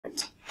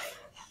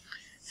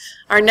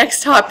our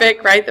next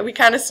topic, right, that we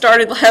kind of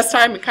started last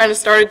time, we kind of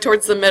started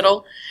towards the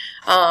middle,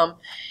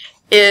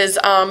 is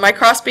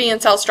microscopy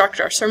and cell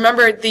structure. So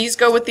remember, these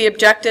go with the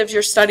objectives,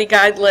 your study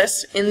guide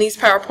list. In these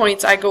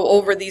PowerPoints, I go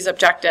over these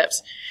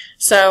objectives.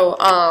 So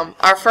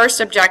our first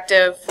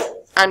objective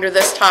under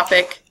this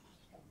topic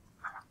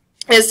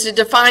is to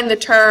define the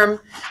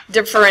term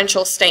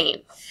differential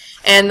stain.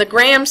 And the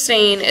Gram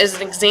stain is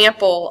an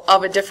example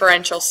of a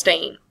differential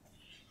stain.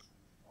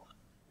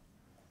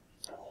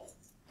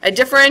 A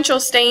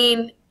differential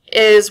stain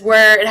is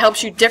where it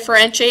helps you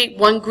differentiate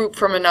one group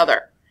from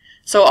another.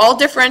 So all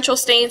differential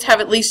stains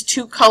have at least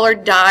two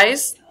colored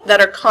dyes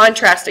that are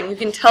contrasting. You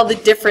can tell the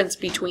difference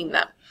between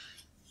them.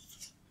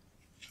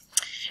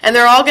 And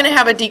they're all going to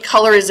have a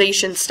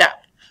decolorization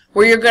step,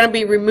 where you're going to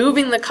be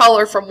removing the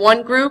color from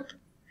one group,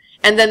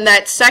 and then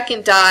that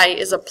second dye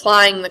is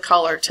applying the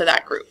color to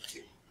that group.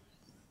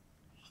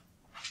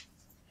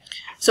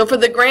 So for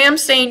the Gram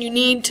stain, you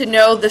need to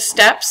know the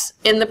steps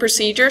in the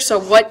procedure. So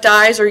what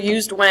dyes are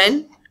used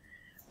when,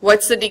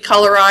 what's the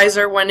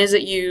decolorizer, when is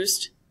it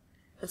used,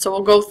 and so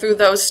we'll go through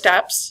those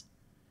steps.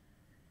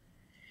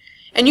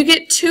 And you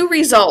get two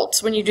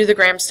results when you do the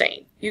Gram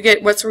stain. You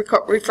get what's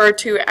referred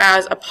to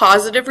as a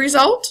positive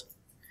result,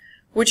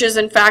 which is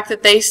in fact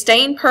that they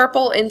stain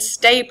purple and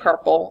stay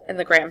purple in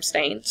the Gram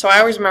stain. So I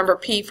always remember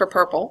P for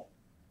purple.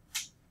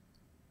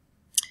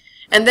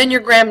 And then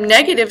your Gram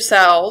negative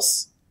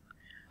cells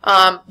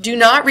do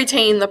not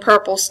retain the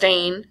purple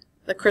stain,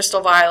 the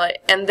crystal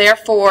violet, and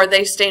therefore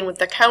they stain with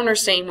the counter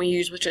stain we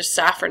use, which is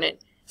saffronin.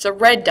 It's a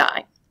red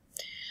dye.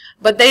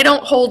 But they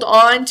don't hold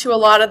on to a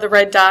lot of the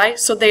red dye,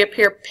 so they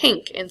appear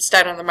pink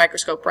instead on the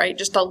microscope, right?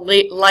 Just a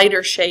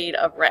lighter shade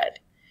of red.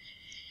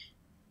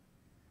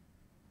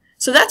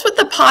 So that's what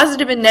the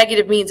positive and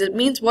negative means. It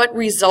means what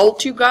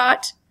result you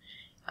got.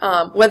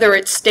 Whether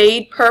it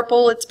stayed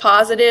purple, it's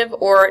positive,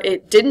 or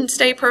it didn't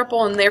stay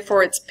purple and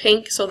therefore it's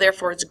pink, so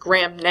therefore it's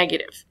Gram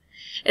negative.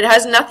 It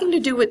has nothing to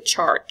do with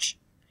charge.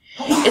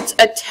 It's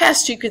a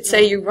test, you could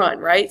say, you run,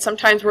 right?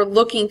 Sometimes we're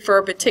looking for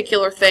a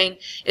particular thing.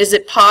 Is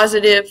it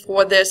positive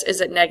for this? Is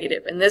it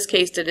negative? In this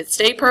case, did it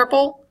stay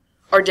purple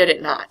or did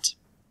it not?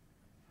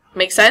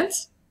 Make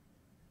sense?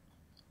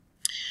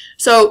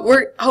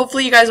 So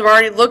hopefully you guys have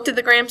already looked at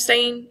the Gram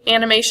stain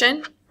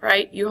animation,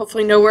 right? You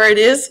hopefully know where it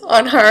is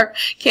on our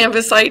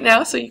Canvas site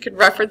now, so you can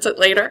reference it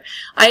later.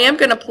 I am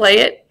going to play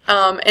it,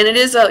 and it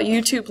is a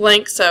YouTube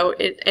link, so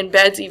it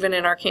embeds even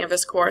in our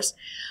Canvas course.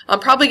 I'm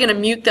probably going to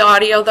mute the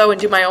audio, though,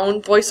 and do my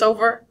own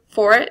voiceover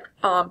for it,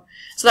 so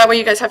that way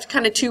you guys have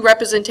kind of two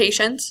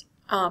representations.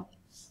 And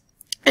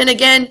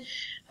again,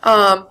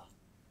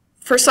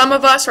 for some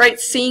of us, right,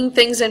 seeing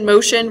things in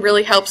motion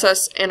really helps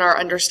us in our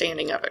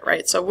understanding of it,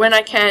 right? So when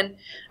I can,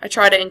 I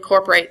try to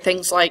incorporate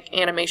things like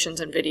animations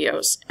and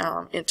videos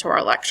into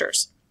our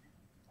lectures.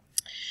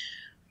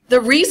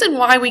 The reason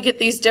why we get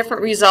these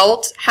different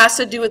results has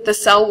to do with the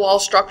cell wall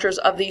structures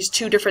of these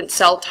two different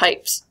cell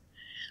types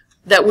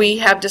that we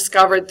have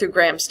discovered through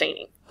Gram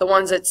staining. The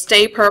ones that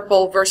stay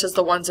purple versus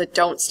the ones that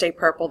don't stay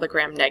purple, the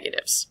Gram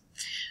negatives.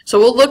 So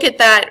we'll look at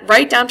that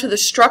right down to the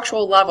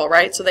structural level,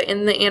 right? So that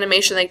in the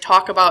animation they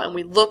talk about and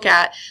we look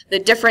at the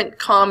different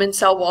common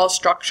cell wall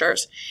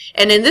structures.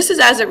 And then this is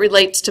as it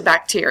relates to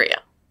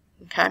bacteria,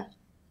 okay?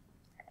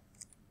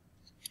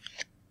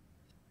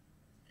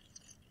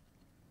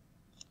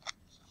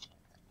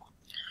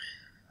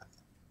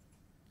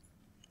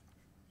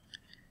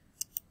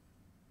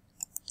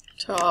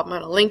 So I'm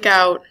going to link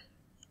out,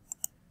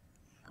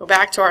 go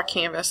back to our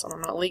Canvas, and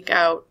I'm going to link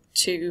out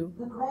to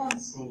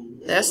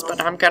this, but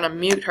I'm going to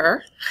mute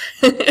her,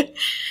 and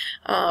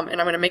I'm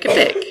going to make it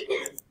big.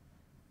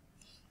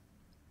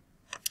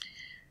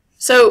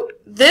 So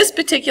this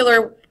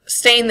particular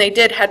stain they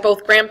did had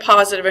both Gram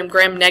positive and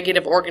Gram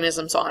negative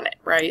organisms on it,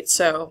 right?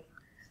 So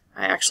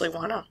I actually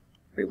want to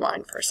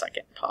rewind for a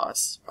second,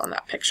 pause on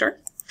that picture.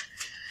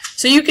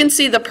 So you can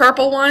see the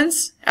purple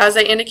ones, as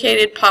I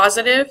indicated,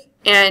 positive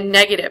and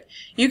negative.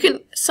 You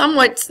can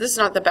somewhat, this is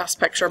not the best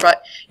picture,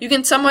 but you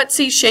can somewhat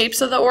see shapes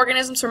of the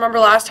organisms. Remember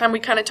last time we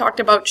kind of talked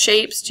about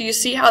shapes. Do you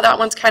see how that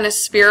one's kind of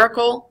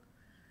spherical,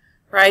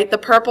 right? The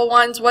purple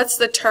ones, what's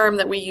the term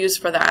that we use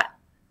for that?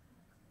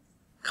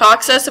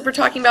 Coccyx if we're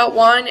talking about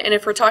one, and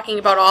if we're talking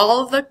about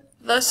all of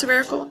the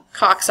spherical,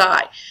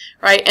 cocci,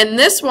 right? And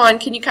this one,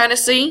 can you kind of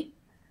see?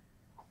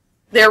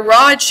 They're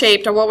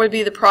rod-shaped, or what would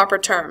be the proper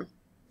term?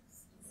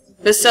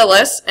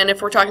 Bacillus, and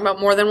if we're talking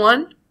about more than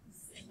one?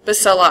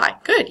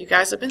 Bacilli. Good, you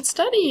guys have been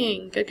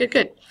studying. Good, good,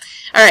 good.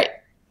 All right,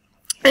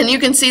 and you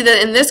can see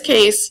that in this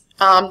case,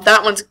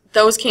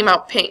 those came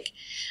out pink.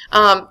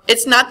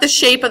 It's not the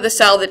shape of the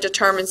cell that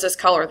determines this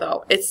color,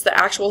 though. It's the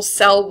actual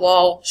cell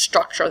wall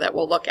structure that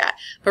we'll look at.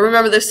 But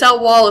remember, the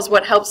cell wall is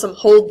what helps them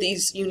hold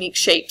these unique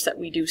shapes that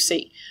we do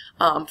see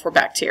for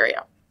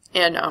bacteria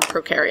and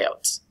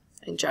prokaryotes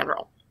in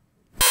general.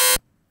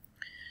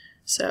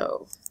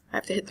 So I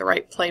have to hit the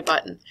right play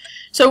button.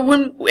 So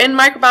when in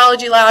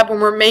microbiology lab, when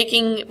we're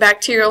making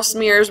bacterial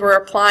smears, we're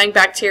applying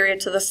bacteria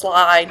to the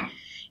slide.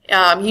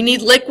 You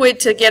need liquid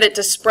to get it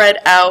to spread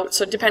out,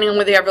 so depending on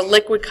whether you have a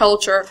liquid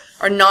culture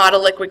or not a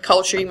liquid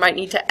culture, you might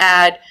need to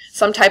add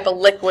some type of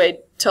liquid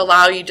to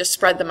allow you to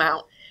spread them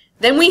out.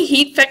 Then we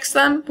heat fix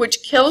them,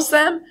 which kills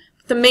them.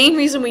 The main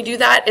reason we do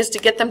that is to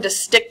get them to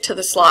stick to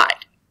the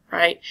slide,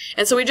 right?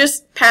 And so we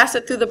just pass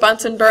it through the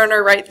Bunsen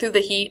burner right through the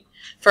heat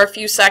for a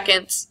few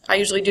seconds. I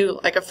usually do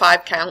like a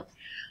 5 count,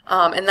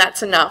 and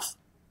that's enough.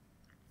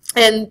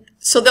 And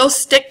so they'll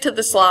stick to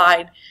the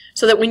slide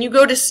so that when you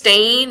go to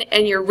stain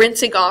and you're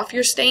rinsing off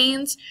your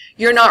stains,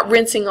 you're not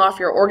rinsing off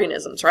your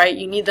organisms, right?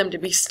 You need them to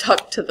be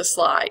stuck to the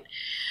slide.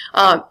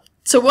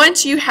 So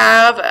once you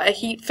have a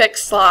heat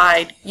fixed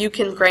slide, you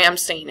can gram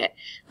stain it.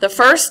 The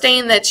first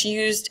stain that's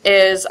used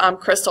is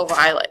crystal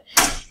violet.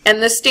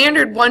 And the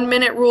standard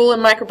 1-minute rule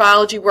in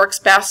microbiology works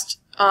best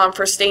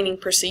for staining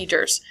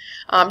procedures.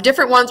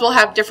 Different ones will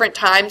have different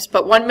times,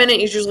 but 1 minute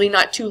is usually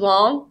not too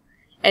long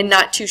and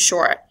not too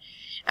short.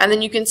 And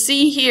then you can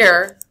see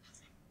here,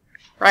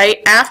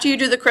 right, after you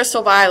do the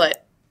crystal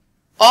violet,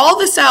 all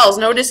the cells,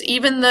 notice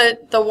even the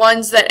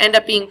ones that end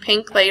up being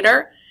pink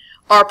later,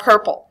 are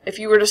purple, if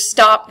you were to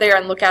stop there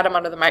and look at them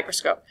under the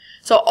microscope.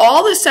 So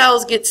all the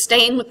cells get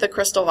stained with the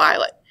crystal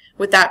violet,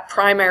 with that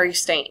primary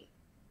stain.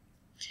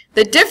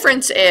 The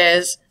difference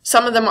is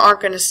some of them aren't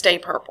going to stay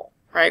purple,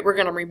 right? We're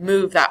going to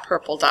remove that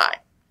purple dye.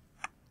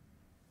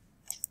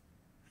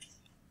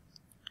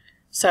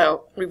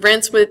 So we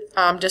rinse with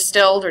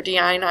distilled or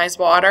deionized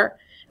water.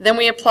 Then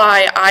we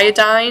apply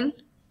iodine,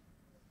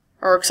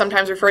 or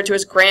sometimes referred to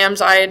as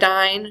grams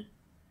iodine.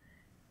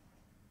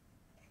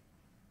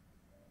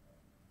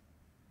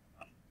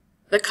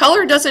 The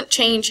color doesn't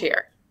change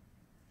here.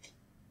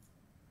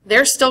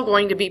 They're still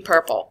going to be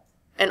purple,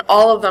 and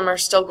all of them are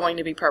still going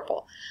to be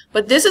purple.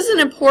 But this is an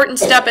important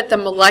step at the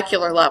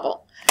molecular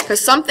level,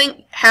 because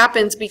something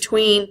happens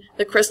between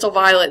the crystal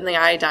violet and the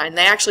iodine.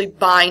 They actually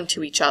bind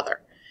to each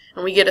other,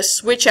 and we get a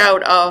switch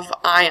out of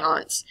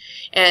ions.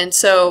 And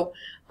so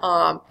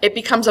it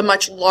becomes a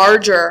much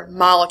larger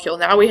molecule.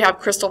 Now we have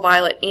crystal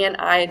violet and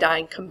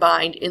iodine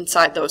combined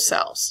inside those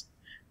cells.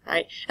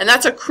 Right? And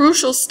that's a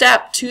crucial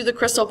step to the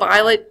crystal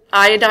violet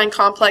iodine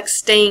complex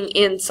staying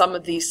in some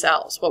of these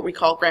cells, what we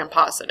call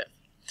gram-positive.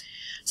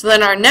 So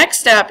then our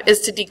next step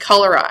is to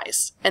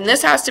decolorize. And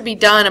this has to be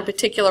done a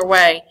particular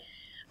way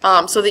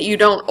so that you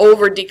don't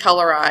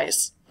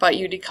over-decolorize, but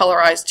you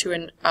decolorize to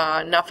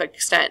enough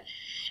extent.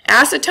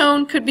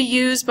 Acetone could be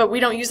used, but we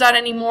don't use that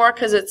anymore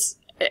because it's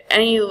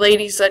any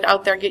ladies that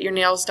out there get your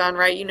nails done,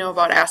 right, you know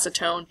about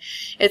acetone.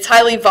 It's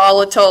highly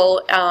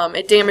volatile.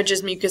 It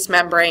damages mucous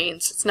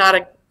membranes. It's not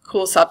a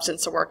cool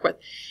substance to work with.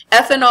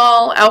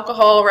 Ethanol,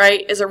 alcohol,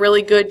 right, is a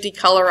really good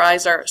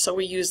decolorizer, so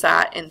we use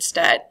that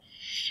instead.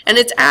 And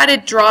it's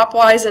added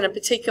drop-wise in a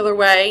particular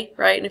way,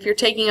 right? And if you're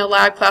taking a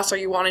lab class or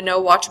you want to know,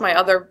 watch my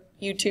other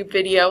YouTube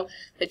video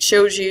that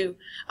shows you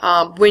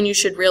when you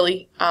should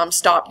really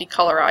stop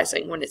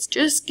decolorizing, when it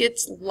just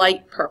gets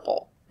light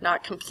purple,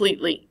 not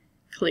completely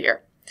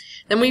clear.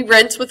 Then we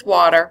rinse with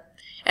water,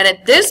 and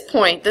at this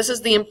point, this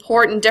is the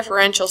important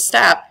differential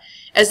step,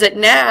 is that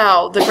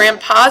now the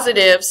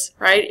gram-positives,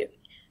 right,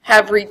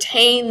 have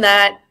retained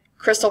that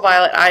crystal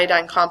violet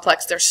iodine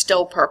complex. They're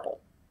still purple.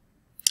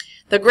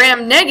 The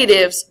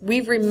gram-negatives,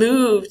 we've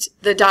removed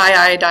the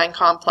diiodine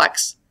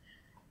complex,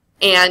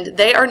 and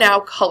they are now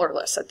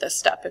colorless at this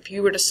step if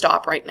you were to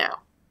stop right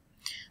now.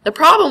 The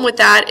problem with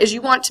that is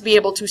you want to be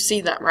able to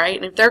see them, right?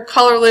 And if they're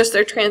colorless,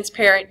 they're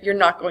transparent, you're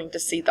not going to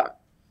see them.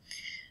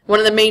 One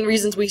of the main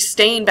reasons we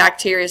stain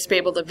bacteria is to be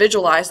able to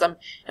visualize them.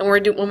 And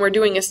when we're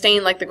doing a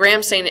stain like the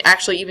gram stain, it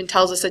actually even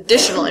tells us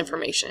additional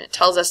information. It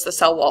tells us the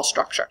cell wall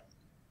structure.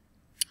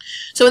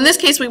 So in this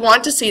case, we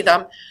want to see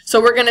them. So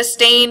we're going to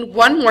stain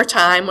one more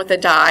time with a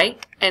dye.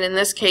 And in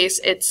this case,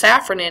 it's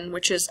safranin,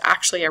 which is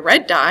actually a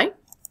red dye.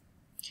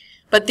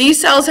 But these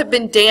cells have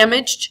been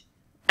damaged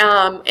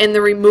in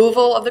the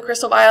removal of the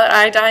crystal violet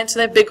iodine, so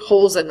they have big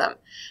holes in them.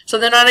 So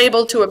they're not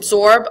able to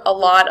absorb a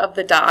lot of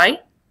the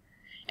dye.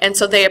 And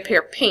so they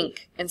appear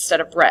pink instead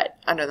of red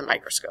under the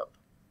microscope.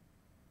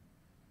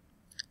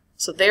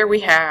 So there we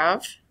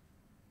have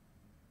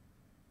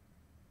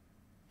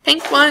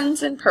pink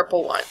ones and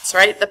purple ones,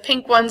 right? The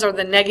pink ones are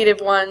the negative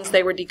ones.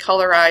 They were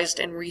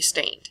decolorized and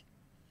restained.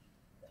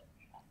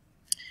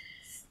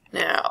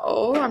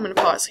 Now, I'm going to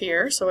pause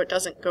here so it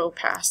doesn't go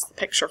past the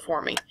picture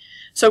for me.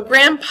 So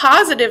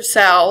gram-positive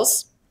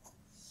cells,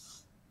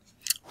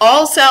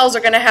 all cells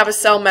are going to have a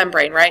cell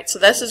membrane, right? So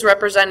this is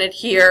represented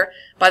here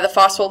by the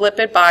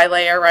phospholipid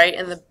bilayer, right,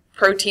 and the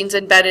proteins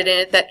embedded in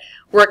it that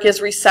work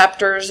as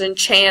receptors and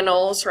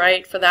channels,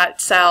 right, for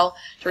that cell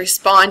to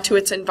respond to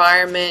its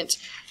environment,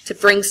 to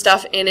bring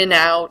stuff in and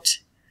out,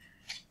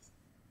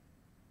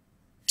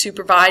 to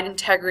provide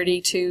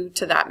integrity to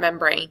that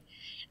membrane.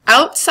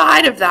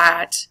 Outside of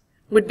that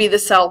would be the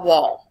cell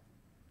wall.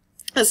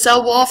 The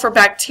cell wall for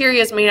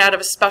bacteria is made out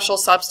of a special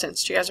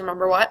substance. Do you guys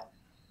remember what?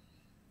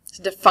 It's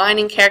a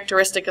defining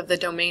characteristic of the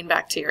domain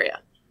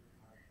bacteria.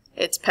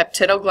 It's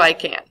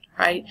peptidoglycan,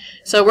 right?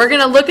 So we're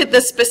going to look at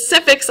the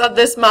specifics of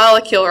this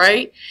molecule,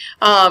 right?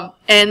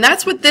 And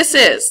that's what this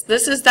is.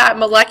 This is that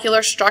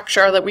molecular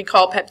structure that we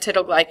call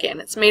peptidoglycan.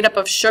 It's made up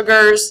of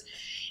sugars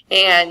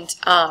and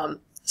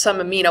some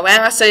amino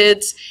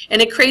acids,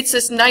 and it creates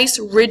this nice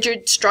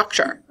rigid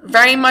structure,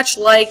 very much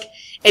like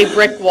a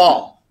brick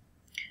wall.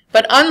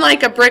 But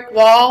unlike a brick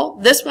wall,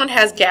 this one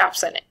has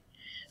gaps in it.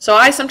 So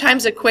I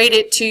sometimes equate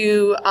it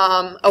to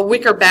a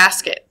wicker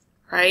basket,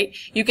 right?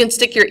 You can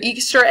stick your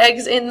Easter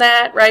eggs in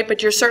that, right?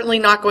 But you're certainly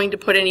not going to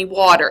put any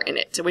water in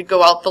it. So we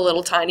go out the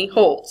little tiny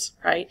holes,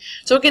 right?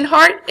 So it can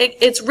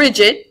it's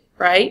rigid,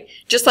 right?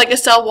 Just like a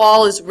cell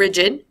wall is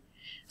rigid.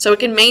 So it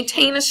can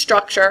maintain a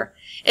structure.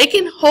 It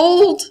can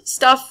hold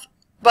stuff,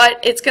 but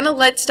it's going to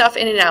let stuff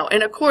in and out.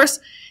 And of course,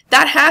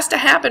 that has to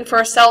happen for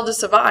a cell to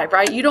survive,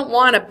 right? You don't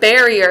want a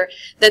barrier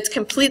that's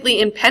completely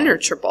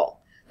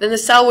impenetrable. Then the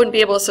cell wouldn't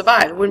be able to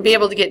survive. It wouldn't be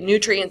able to get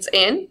nutrients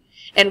in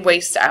and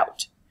waste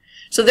out.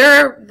 So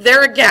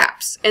there are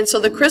gaps. And so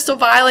the crystal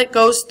violet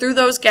goes through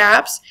those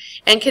gaps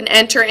and can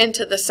enter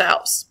into the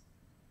cells.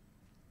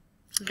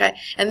 Okay?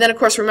 And then, of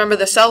course, remember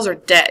the cells are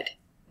dead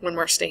when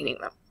we're staining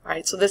them,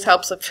 right? So this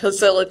helps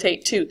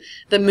facilitate, too,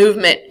 the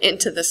movement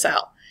into the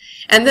cell.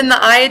 And then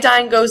the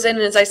iodine goes in,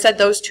 and as I said,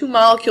 those two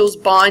molecules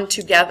bond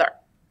together.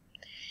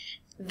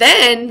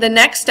 Then the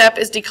next step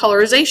is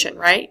decolorization,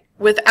 right,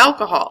 with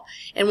alcohol.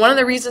 And one of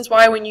the reasons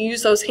why when you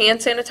use those hand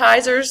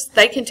sanitizers,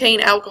 they contain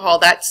alcohol.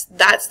 That's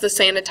the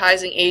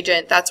sanitizing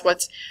agent. That's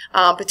what's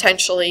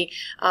potentially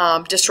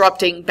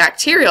disrupting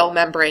bacterial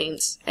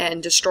membranes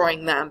and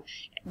destroying them.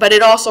 But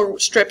it also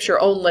strips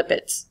your own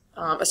lipids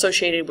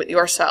associated with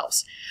your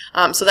cells.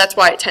 So that's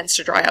why it tends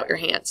to dry out your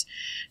hands.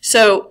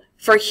 So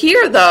for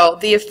here, though,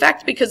 the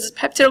effect, because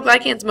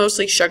peptidoglycan is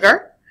mostly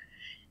sugar,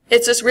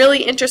 it's this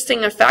really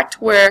interesting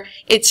effect where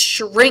it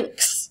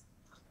shrinks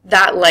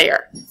that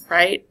layer,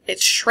 right? It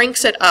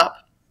shrinks it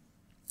up,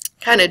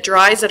 kind of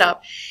dries it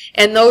up.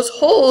 And those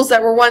holes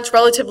that were once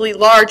relatively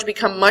large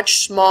become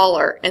much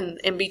smaller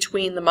in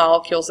between the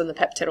molecules in the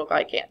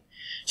peptidoglycan.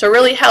 So it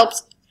really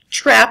helps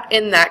trap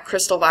in that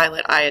crystal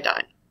violet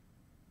iodine.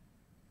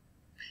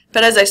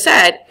 But as I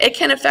said, it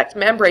can affect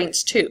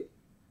membranes too.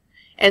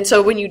 And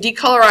so when you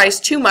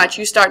decolorize too much,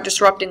 you start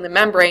disrupting the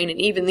membrane, and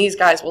even these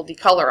guys will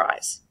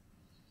decolorize,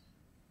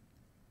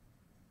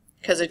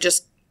 because it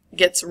just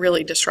gets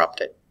really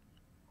disrupted.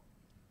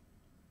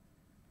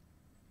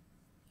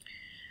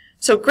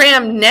 So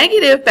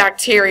gram-negative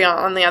bacteria,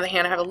 on the other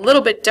hand, have a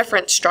little bit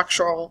different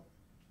structural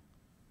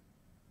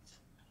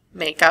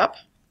makeup.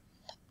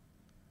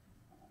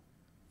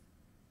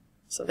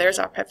 So there's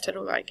our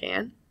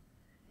peptidoglycan.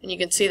 And you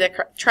can see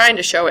they're trying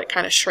to show it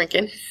kind of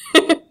shrinking.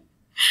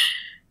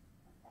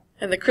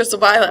 And the crystal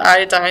violet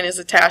iodine is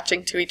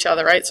attaching to each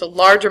other, right? So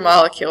larger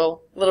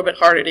molecule, a little bit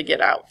harder to get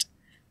out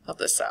of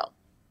the cell.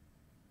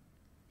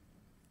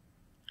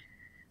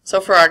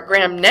 So for our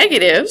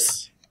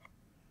gram-negatives,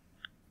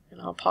 and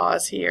I'll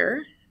pause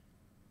here.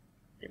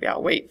 Maybe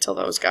I'll wait till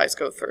those guys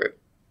go through.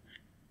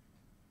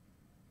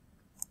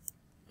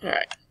 All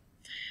right.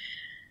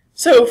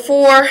 So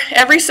for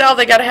every cell,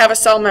 they got to have a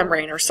cell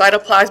membrane, or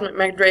cytoplasmic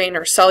membrane,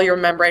 or cellular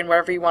membrane,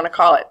 whatever you want to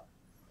call it.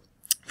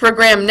 For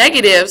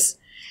gram-negatives,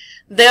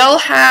 they'll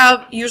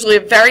have usually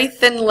a very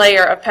thin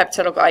layer of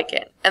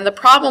peptidoglycan. And the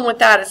problem with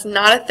that is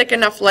not a thick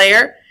enough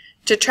layer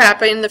to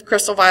trap in the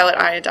crystal violet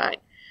iodine.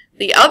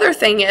 The other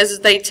thing is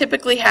they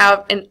typically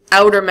have an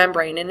outer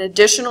membrane, an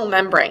additional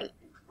membrane.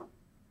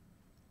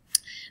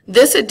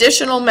 This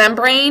additional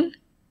membrane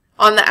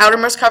on the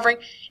outermost covering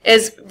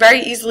is very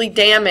easily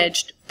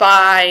damaged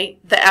by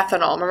the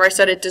ethanol. Remember I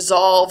said it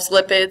dissolves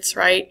lipids,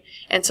 right?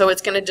 And so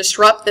it's going to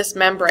disrupt this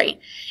membrane.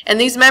 And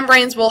these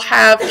membranes will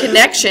have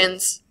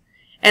connections,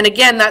 and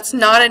again, that's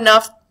not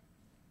enough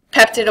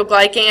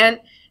peptidoglycan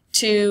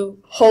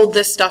to hold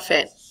this stuff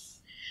in.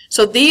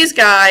 So these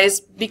guys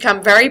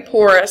become very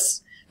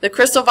porous. The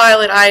crystal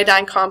violet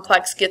iodine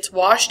complex gets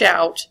washed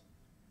out,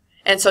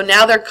 and so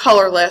now they're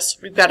colorless.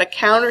 We've got to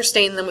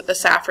counterstain them with the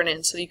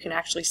safranin so you can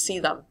actually see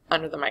them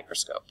under the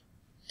microscope.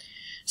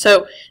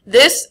 So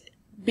this,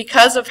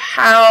 because of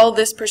how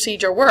this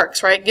procedure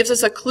works, right, gives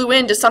us a clue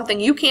into something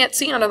you can't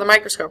see under the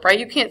microscope, right?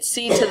 You can't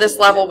see to this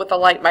level with a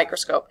light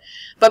microscope.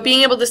 But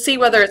being able to see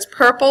whether it's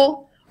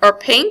purple or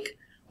pink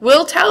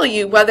will tell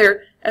you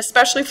whether,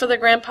 especially for the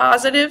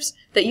gram-positives,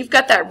 that you've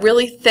got that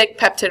really thick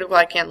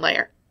peptidoglycan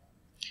layer.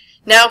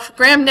 Now, for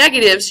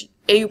gram-negatives,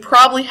 you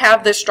probably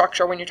have this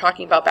structure when you're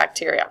talking about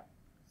bacteria.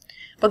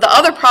 But the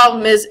other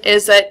problem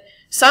is that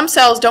some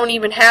cells don't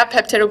even have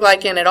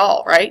peptidoglycan at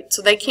all, right?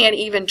 So they can't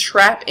even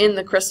trap in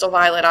the crystal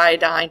violet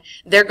iodine.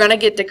 They're going to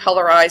get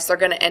decolorized. They're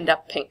going to end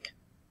up pink.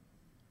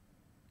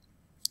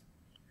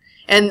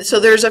 And so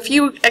there's a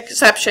few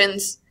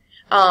exceptions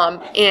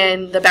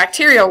in the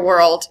bacterial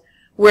world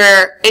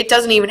where it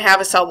doesn't even have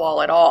a cell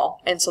wall at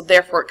all, and so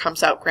therefore it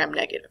comes out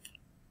gram-negative.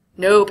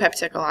 No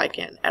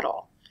peptidoglycan at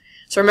all.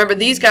 So remember,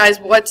 these guys,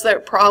 what's their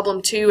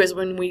problem too is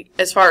when we,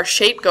 as far as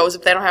shape goes,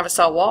 if they don't have a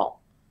cell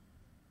wall.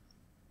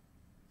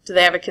 Do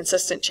they have a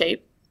consistent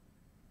shape?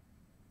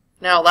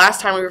 Now,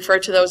 last time we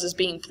referred to those as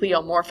being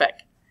pleomorphic.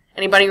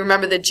 Anybody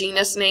remember the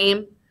genus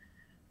name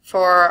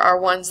for our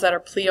ones that are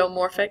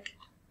pleomorphic?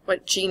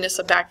 What genus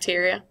of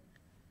bacteria?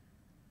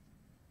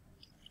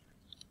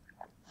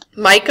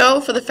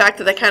 Myco, for the fact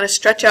that they kind of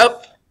stretch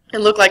out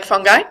and look like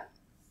fungi,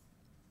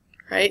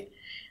 right?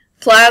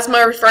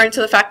 Plasma, referring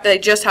to the fact that they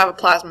just have a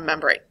plasma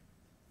membrane.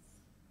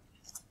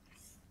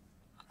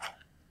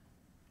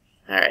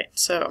 All right,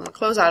 so I'm going to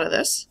close out of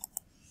this.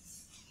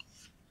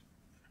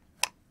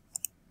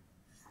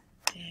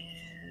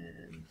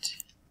 And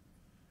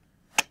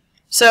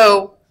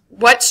so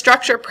what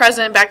structure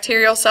present in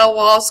bacterial cell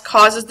walls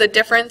causes the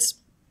difference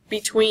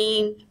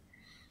between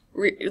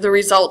the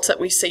results that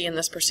we see in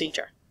this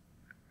procedure?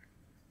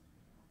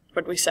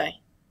 What did we say?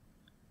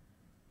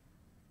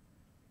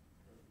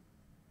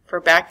 For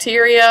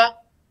bacteria,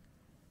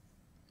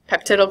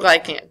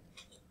 peptidoglycan,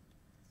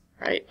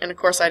 right? And of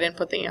course I didn't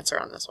put the answer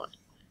on this one.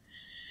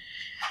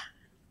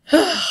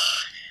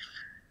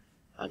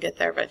 I'll get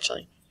there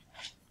eventually.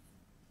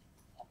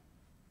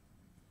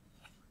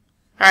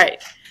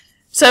 Alright,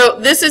 so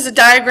this is a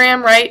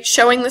diagram, right,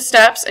 showing the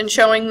steps and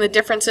showing the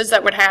differences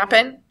that would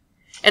happen.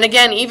 And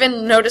again,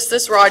 even notice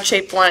this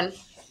rod-shaped one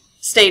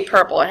stayed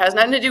purple. It has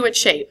nothing to do with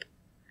shape,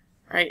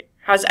 right? It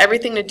has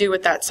everything to do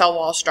with that cell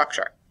wall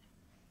structure.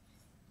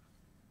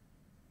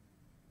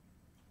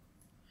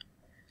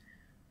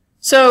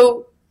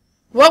 So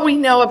what we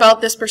know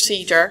about this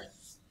procedure,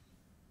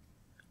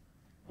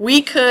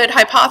 we could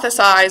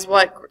hypothesize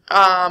what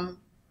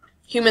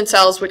human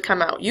cells would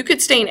come out. You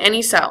could stain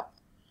any cell.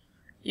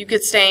 You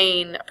could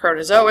stain a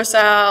protozoa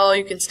cell,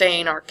 you can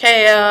stain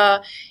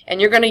archaea,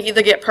 and you're going to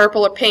either get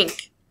purple or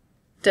pink,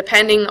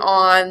 depending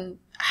on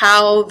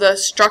how the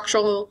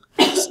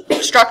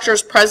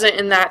structures present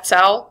in that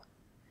cell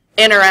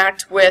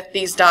interact with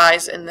these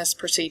dyes in this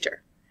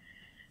procedure.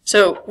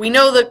 So we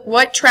know that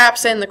what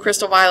traps in the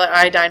crystal violet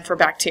iodine for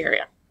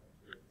bacteria,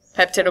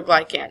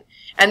 peptidoglycan.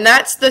 And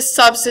that's the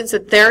substance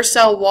that their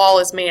cell wall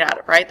is made out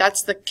of, right?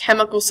 That's the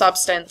chemical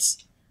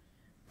substance,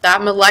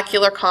 that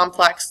molecular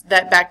complex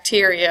that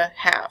bacteria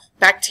have.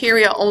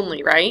 Bacteria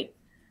only, right?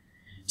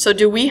 So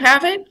do we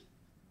have it?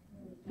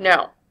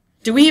 No.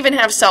 Do we even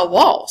have cell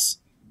walls?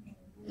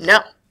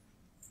 No.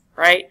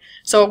 Right?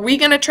 So are we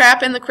going to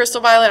trap in the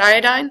crystal violet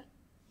iodine?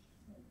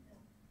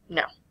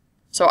 No.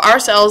 So our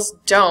cells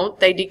don't.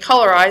 They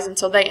decolorize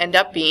until they end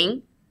up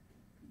being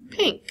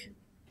pink.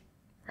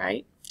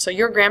 Right? So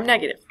you're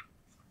gram-negative.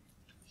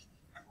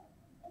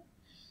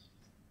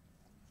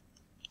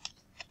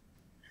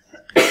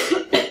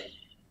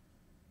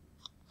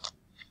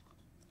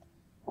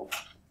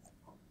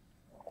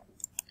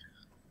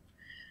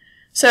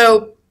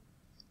 So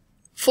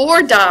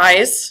for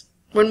dyes,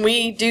 when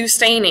we do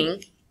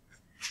staining,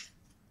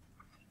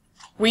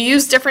 we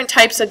use different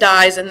types of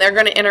dyes and they're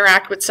going to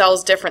interact with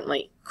cells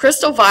differently.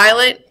 Crystal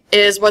violet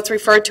is what's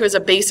referred to as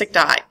a basic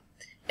dye.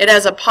 It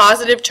has a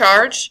positive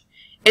charge.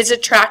 It's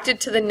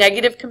attracted to the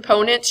negative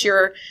components,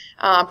 your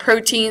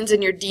proteins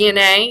and your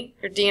DNA.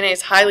 Your DNA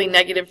is highly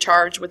negative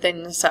charged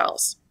within the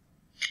cells.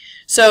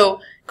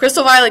 So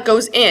crystal violet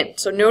goes in.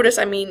 So notice,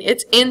 I mean,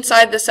 it's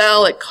inside the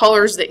cell. It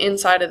colors the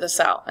inside of the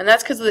cell. And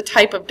that's because of the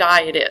type of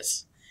dye it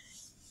is.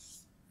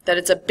 That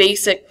it's a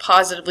basic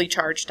positively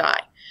charged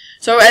dye.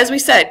 So as we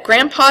said,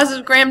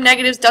 gram-positive,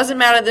 gram-negatives, doesn't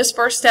matter. This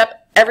first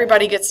step,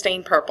 everybody gets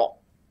stained purple.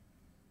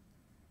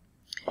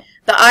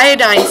 The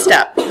iodine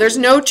step, there's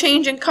no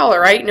change in color,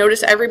 right?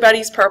 Notice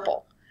everybody's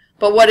purple.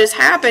 But what is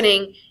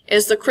happening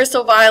is the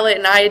crystal violet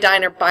and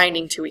iodine are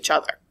binding to each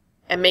other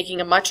and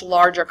making a much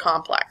larger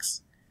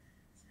complex.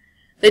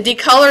 The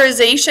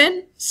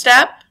decolorization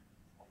step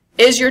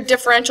is your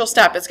differential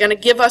step. It's going to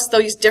give us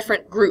those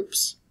different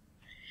groups.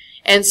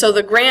 And so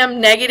the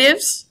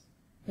gram-negatives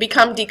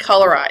become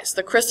decolorized.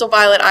 The crystal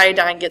violet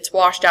iodine gets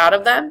washed out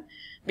of them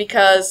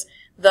because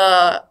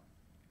the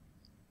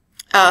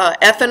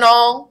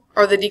ethanol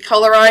or the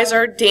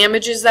decolorizer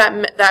damages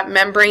that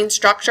membrane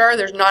structure.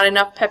 There's not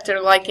enough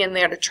peptidoglycan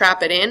there to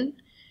trap it in.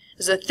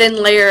 There's a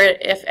thin layer,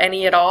 if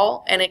any at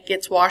all, and it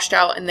gets washed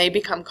out and they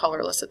become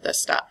colorless at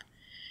this step.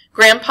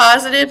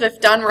 Gram-positive,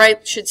 if done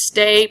right, should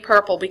stay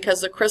purple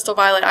because the crystal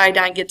violet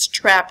iodine gets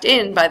trapped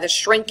in by the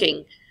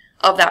shrinking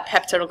of that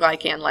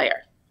peptidoglycan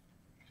layer.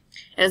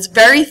 And it's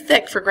very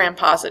thick for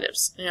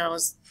gram-positives. You know,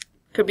 it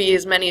could be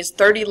as many as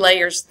 30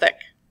 layers thick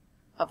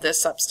of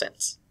this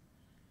substance.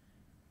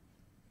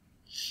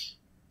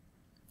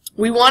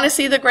 We want to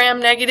see the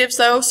gram-negatives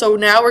though, so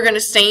now we're going to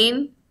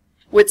stain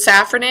with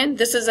safranin.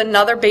 This is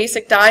another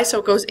basic dye, so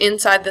it goes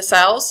inside the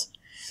cells.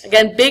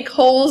 Again, big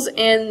holes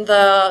in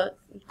the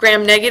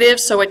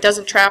gram-negatives so it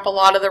doesn't trap a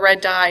lot of the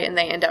red dye and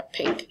they end up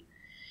pink.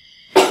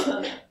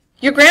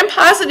 Your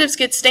gram-positives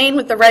get stained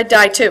with the red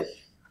dye too,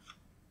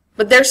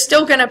 but they're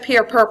still going to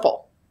appear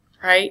purple,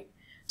 right?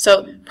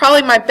 So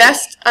probably my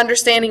best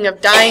understanding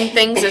of dyeing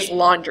things is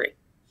laundry,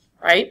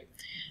 right?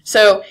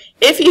 So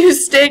if you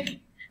stick,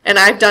 and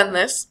I've done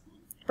this,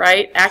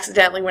 right,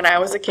 accidentally when I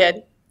was a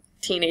kid,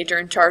 teenager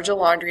in charge of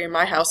laundry in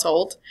my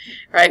household,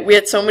 right? We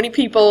had so many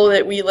people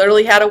that we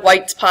literally had a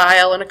whites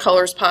pile and a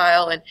colors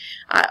pile, and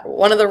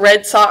one of the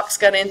red socks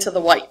got into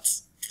the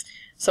whites.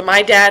 So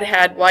my dad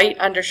had white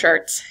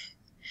undershirts,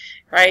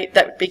 right,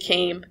 that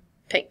became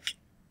pink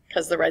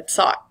because the red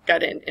sock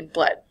got in and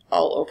bled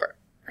all over,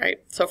 right?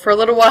 So for a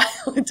little while,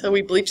 until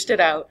we bleached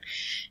it out,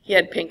 he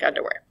had pink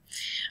underwear.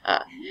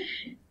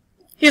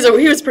 He was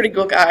a pretty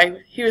cool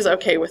guy. He was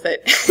okay with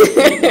it.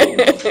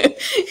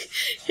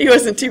 He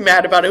wasn't too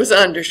mad about it. It was an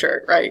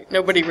undershirt, right?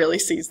 Nobody really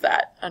sees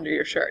that under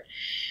your shirt.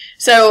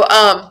 So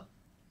I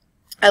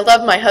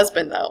love my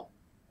husband, though,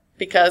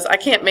 because I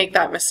can't make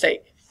that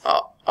mistake.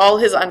 All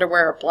his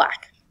underwear are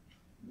black,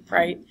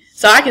 right?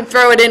 So I can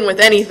throw it in with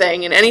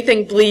anything, and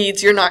anything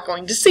bleeds, you're not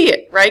going to see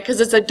it, right?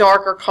 Because it's a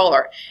darker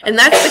color. And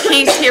that's the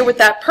case here with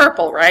that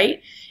purple,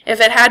 right?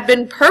 If it had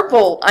been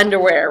purple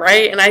underwear,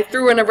 right, and I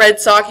threw in a red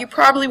sock, you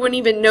probably wouldn't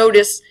even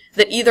notice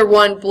that either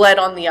one bled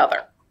on the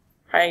other,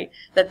 right?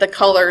 That the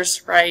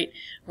colors, right,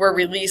 were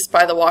released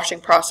by the washing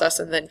process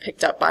and then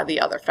picked up by the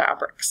other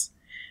fabrics.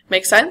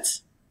 Make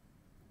sense?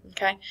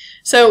 Okay.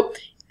 So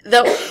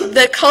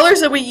the colors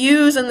that we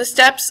use and the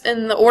steps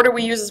and the order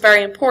we use is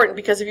very important,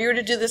 because if you were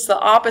to do this the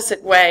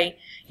opposite way,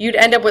 you'd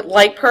end up with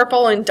light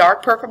purple and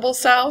dark purple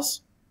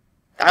cells.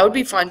 That would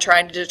be fun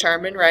trying to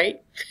determine,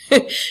 right?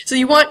 So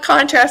you want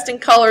contrasting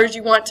colors.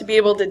 You want to be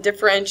able to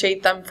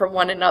differentiate them from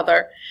one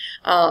another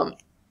and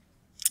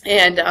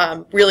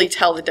really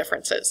tell the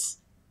differences.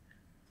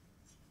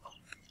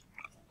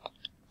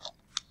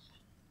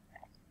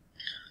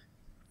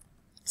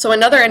 So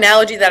another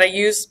analogy that I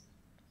use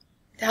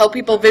to help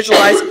people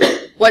visualize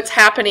what's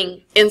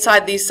happening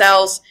inside these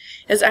cells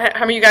is,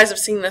 how many of you guys have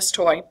seen this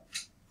toy?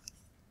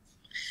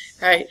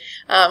 Right.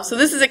 So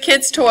this is a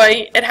kid's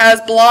toy. It has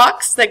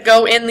blocks that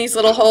go in these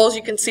little holes.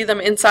 You can see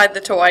them inside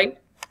the toy.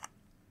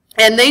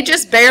 And they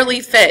just barely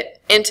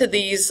fit into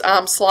these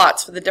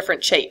slots for the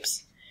different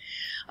shapes.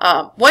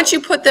 Once you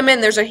put them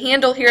in, there's a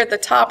handle here at the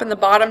top and the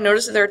bottom.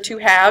 Notice that there are two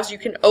halves. You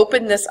can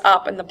open this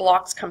up and the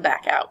blocks come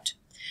back out.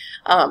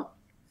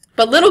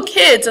 But little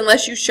kids,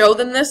 unless you show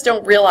them this,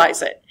 don't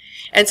realize it.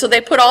 And so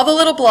they put all the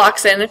little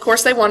blocks in, and of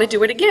course they want to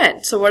do it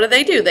again. So what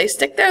do? They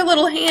stick their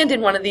little hand in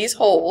one of these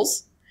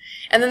holes,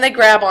 and then they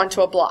grab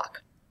onto a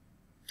block.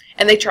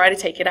 And they try to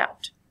take it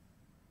out.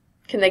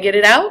 Can they get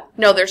it out?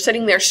 No, they're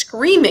sitting there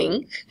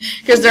screaming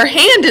because their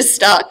hand is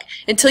stuck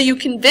until you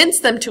convince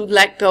them to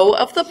let go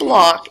of the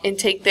block and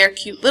take their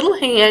cute little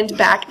hand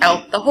back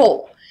out the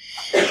hole.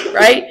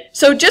 Right?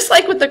 So just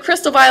like with the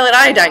crystal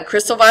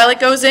violet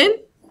goes in,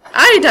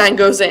 iodine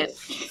goes in,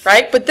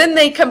 right? But then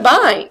they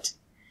combined.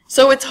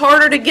 So it's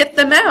harder to get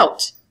them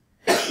out.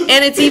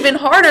 And it's even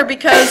harder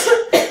because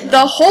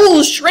the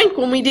holes shrink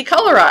when we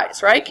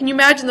decolorize, right? Can you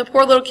imagine the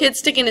poor little kid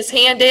sticking his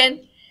hand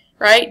in,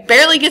 right?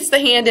 Barely gets the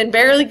hand in,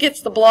 barely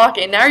gets the block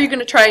in. Now you're going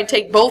to try and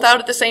take both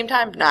out at the same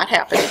time? Not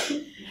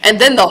happening.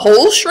 And then the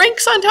hole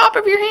shrinks on top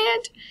of your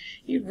hand?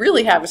 You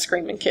really have a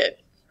screaming kid,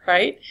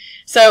 right?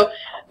 So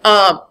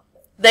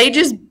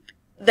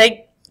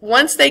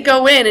once they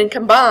go in and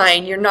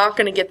combine, you're not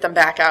going to get them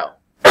back out,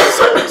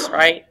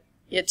 right?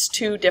 It's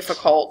too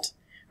difficult,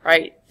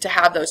 right, to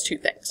have those two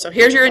things. So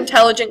here's your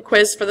intelligent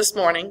quiz for this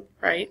morning,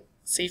 right?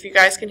 See if you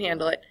guys can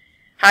handle it.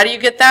 How do you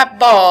get that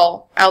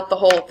ball out the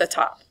hole at the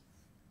top?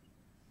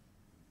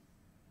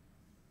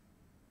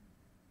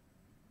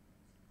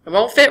 It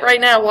won't fit right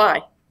now.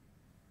 Why?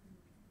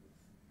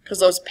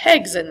 Because those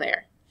pegs in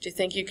there. Do you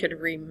think you could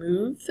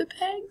remove the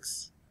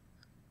pegs?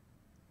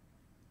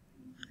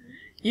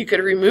 You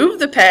could remove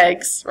the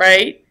pegs,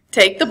 right?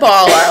 Take the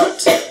ball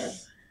out.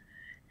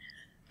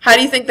 How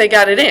do you think they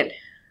got it in?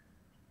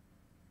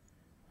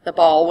 The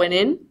ball went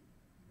in,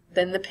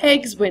 then the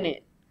pegs went in.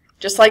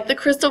 Just like the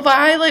crystal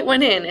violet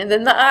went in, and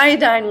then the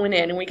iodine went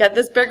in, and we got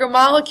this bigger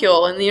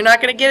molecule, and you're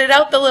not going to get it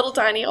out the little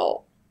tiny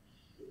hole.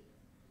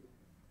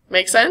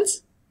 Make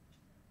sense?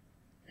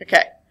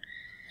 Okay.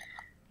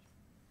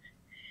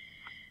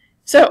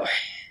 So,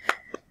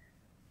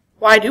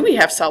 why do we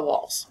have cell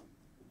walls?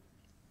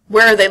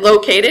 Where are they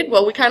located?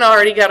 Well, we kind of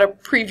already got a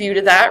preview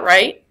to that,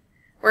 right?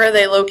 Where are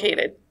they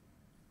located?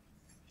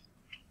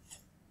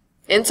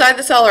 Inside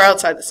the cell or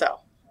outside the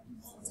cell?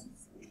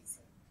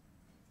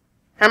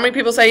 How many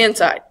people say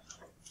inside?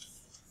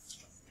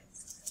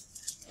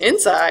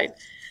 Inside.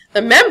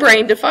 The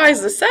membrane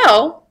defies the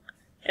cell,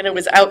 and it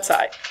was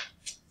outside.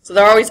 So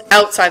they're always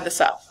outside the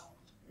cell.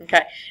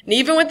 Okay. And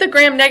even with the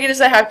gram-negatives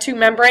that have two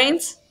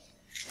membranes,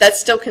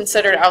 that's still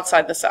considered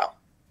outside the cell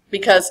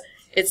because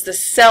it's the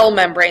cell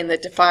membrane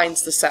that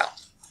defines the cell.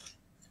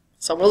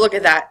 So we'll look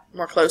at that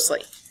more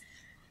closely.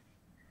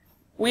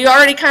 We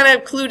already kind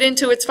of clued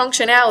into its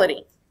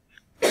functionality.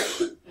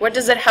 What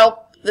does it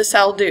help the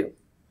cell do?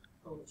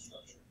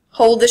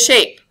 Hold the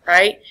shape,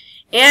 right?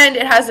 And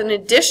it has an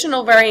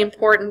additional very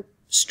important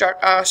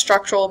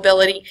structural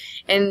ability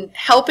in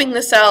helping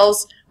the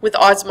cells with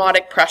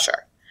osmotic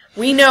pressure.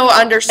 We know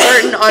under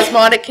certain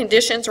osmotic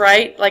conditions,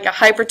 right, like a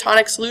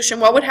hypertonic solution,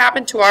 what would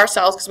happen to our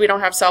cells because we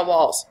don't have cell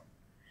walls?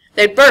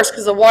 They'd burst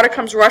because the water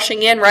comes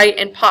rushing in, right,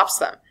 and pops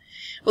them.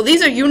 Well,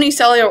 these are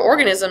unicellular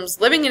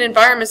organisms living in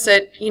environments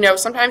that,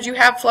 sometimes you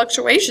have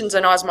fluctuations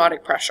in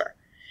osmotic pressure.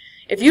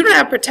 If you don't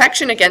have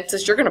protection against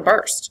this, you're going to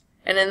burst.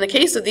 And in the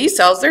case of these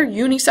cells, they're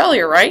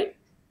unicellular, right?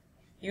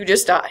 You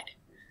just died.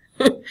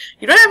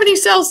 You don't have any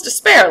cells to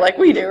spare like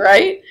we do,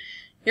 right?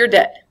 You're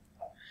dead.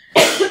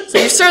 So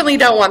you certainly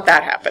don't want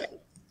that happening.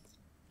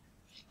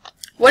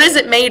 What is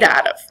it made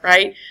out of,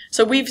 right?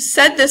 So we've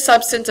said this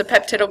substance, a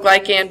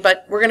peptidoglycan,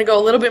 but we're going to go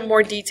a little bit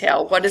more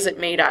detail. What is it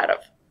made out of?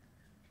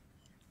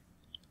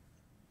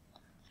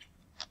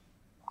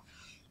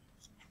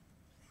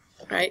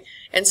 Right?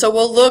 And so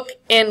we'll look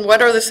in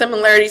what are the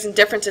similarities and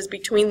differences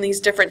between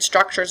these different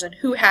structures and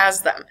who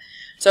has them.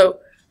 So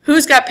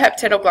who's got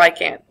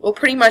peptidoglycan? Well,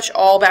 pretty much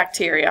all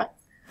bacteria.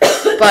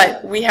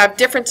 But we have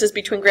differences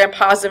between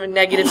gram-positive and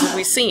negatives as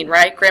we've seen,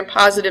 right?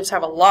 Gram-positives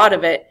have a lot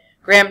of it.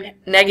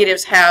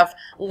 Gram-negatives have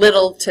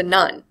little to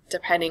none,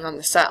 depending on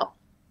the cell.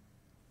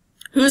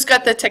 Who's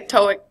got the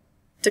teichoic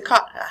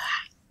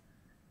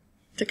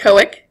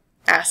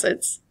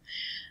acids?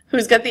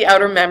 Who's got the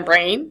outer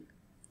membrane?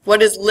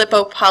 What is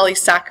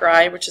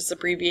lipopolysaccharide, which is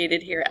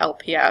abbreviated here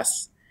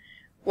LPS?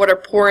 What are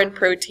porin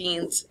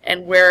proteins?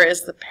 And where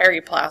is the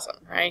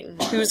periplasm, right? And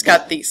who's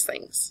got these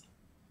things?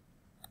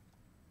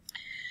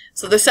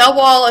 So the cell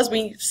wall, as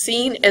we've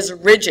seen, is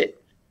rigid.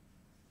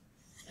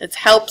 It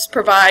helps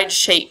provide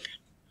shape.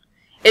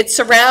 It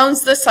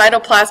surrounds the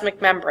cytoplasmic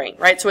membrane,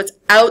 right? So it's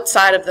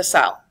outside of the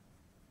cell.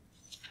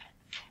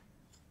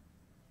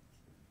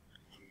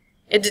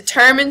 It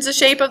determines the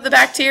shape of the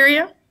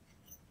bacteria.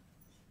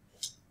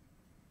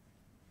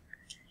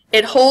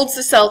 It holds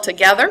the cell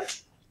together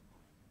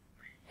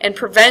and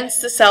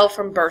prevents the cell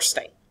from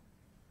bursting.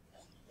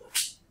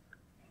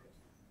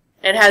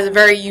 It has a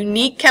very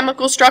unique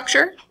chemical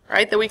structure,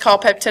 right, that we call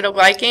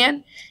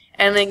peptidoglycan.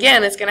 And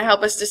again, it's going to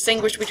help us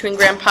distinguish between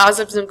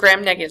gram-positives and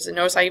gram-negatives. And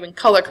notice I even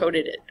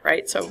color-coded it,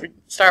 right? So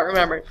start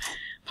remembering.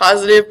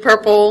 Positive,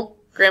 purple,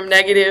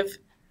 gram-negative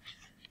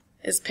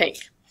is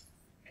pink.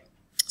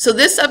 So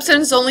this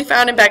substance is only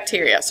found in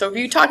bacteria. So if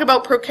you talk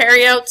about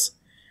prokaryotes,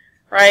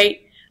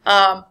 right,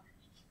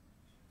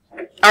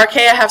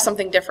 archaea have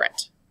something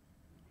different.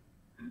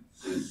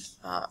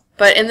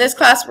 But in this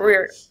class,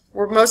 we're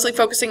mostly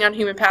focusing on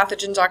human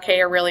pathogens.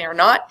 Archaea really are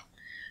not.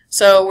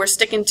 So we're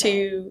sticking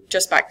to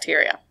just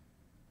bacteria.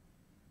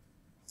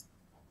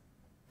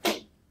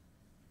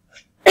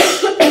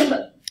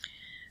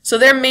 So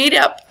they're made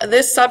up,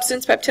 this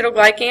substance,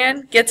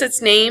 peptidoglycan, gets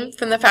its name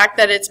from the fact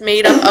that it's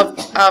made up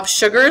of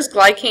sugars.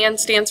 Glycan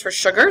stands for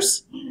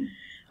sugars.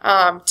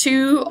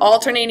 2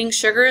 alternating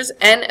sugars,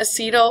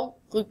 N-acetyl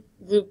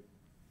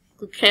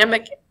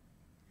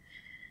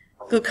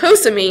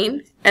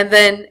glucosamine, and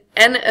then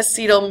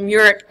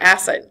N-acetylmuric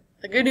acid.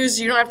 The good news is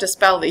you don't have to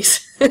spell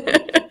these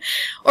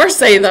or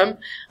say them.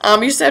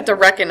 You just have to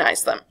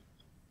recognize them.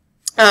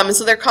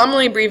 So they're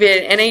commonly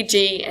abbreviated NAG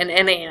and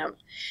NAM.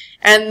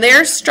 And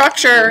their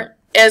structure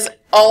is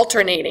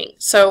alternating.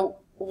 So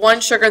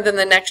one sugar, then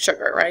the next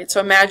sugar, right?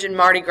 So imagine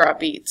Mardi Gras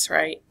beads,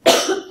 right?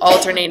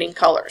 Alternating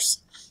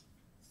colors.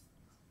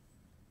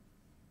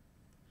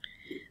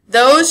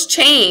 Those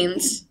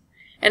chains,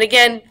 and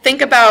again,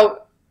 think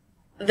about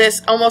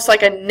this almost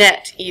like a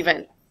net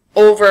even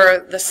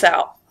over the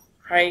cell,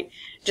 right?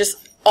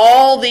 Just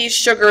all these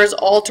sugars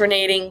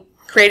alternating,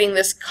 creating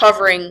this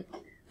covering,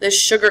 this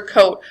sugar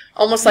coat,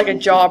 almost like a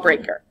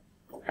jawbreaker,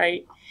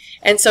 right?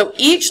 And so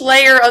each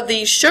layer of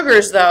these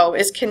sugars, though,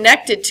 is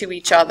connected to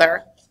each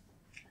other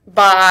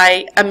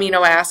by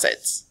amino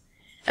acids.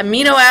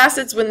 Amino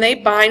acids, when they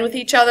bind with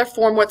each other,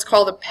 form what's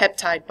called a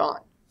peptide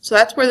bond. So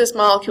that's where this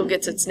molecule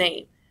gets its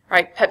name,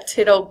 right?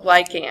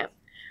 Peptidoglycan.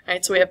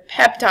 Right? So we have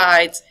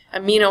peptides,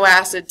 amino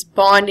acids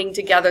bonding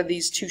together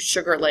these 2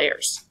 sugar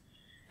layers.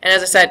 And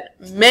as I said,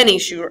 many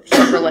sugar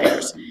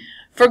layers.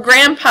 For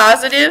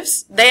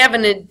gram-positives, they have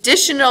an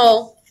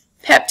additional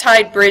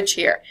peptide bridge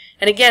here.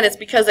 And again, it's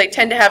because they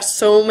tend to have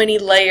so many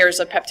layers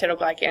of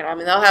peptidoglycan. I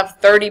mean, they'll have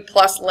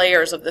 30+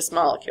 layers of this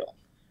molecule.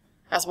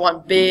 That's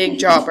one big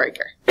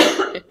jawbreaker.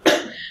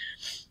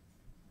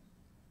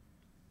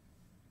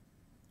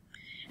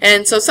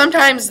 And so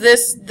sometimes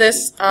this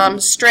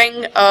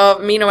string of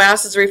amino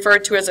acids is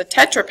referred to as a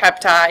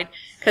tetrapeptide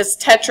because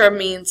tetra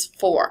means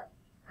 4.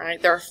 Right?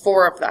 There are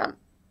 4 of them.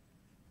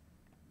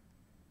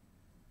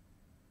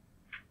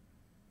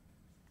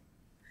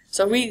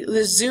 So we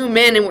zoom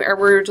in and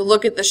we're to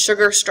look at the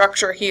sugar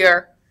structure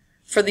here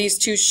for these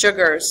 2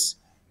 sugars.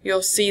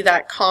 You'll see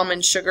that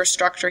common sugar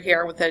structure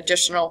here with the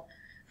additional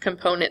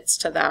components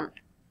to them.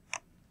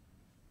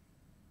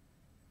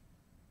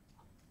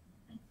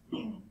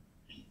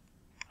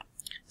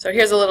 So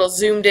here's a little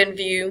zoomed in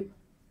view,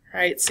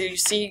 right? So you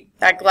see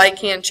that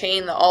glycan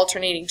chain, the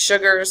alternating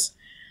sugars,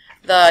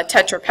 the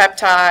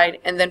tetrapeptide,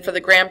 and then for the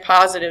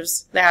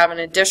gram-positives, they have an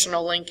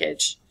additional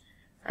linkage,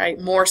 right?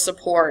 More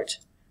support.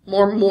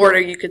 More mortar,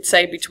 you could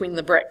say, between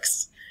the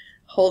bricks,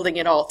 holding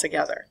it all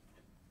together.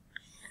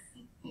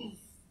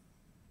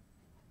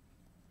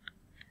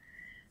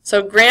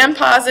 So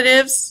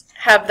gram-positives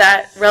have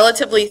that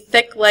relatively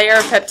thick layer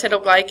of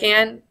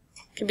peptidoglycan. It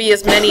can be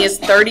as many as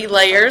 30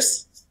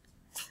 layers.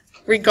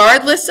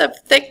 Regardless of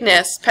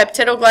thickness,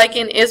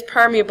 peptidoglycan is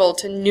permeable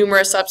to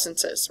numerous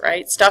substances,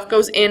 right? Stuff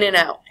goes in and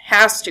out.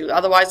 Has to,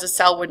 otherwise the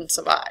cell wouldn't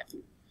survive.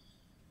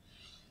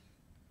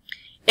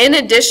 In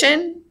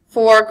addition,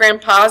 for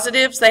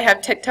gram-positives, they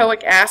have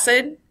tectoic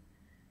acid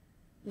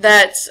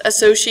that's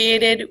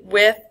associated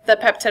with the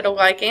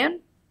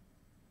peptidoglycan.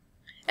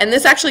 And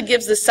this actually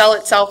gives the cell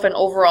itself an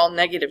overall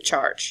negative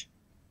charge.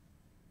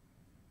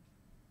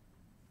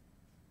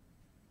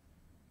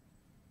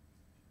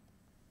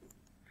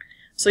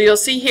 So you'll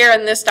see here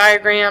in this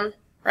diagram,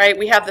 right,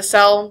 we have the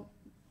cell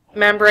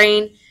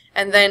membrane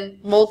and then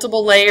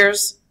multiple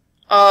layers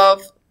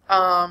of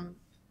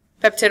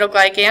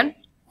peptidoglycan.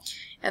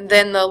 And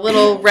then the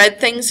little red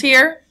things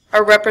here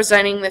are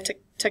representing the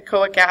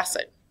tectoic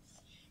acid.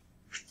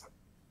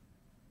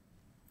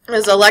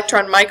 There's an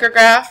electron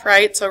micrograph,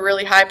 right, so a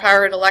really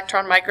high-powered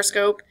electron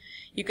microscope.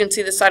 You can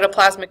see the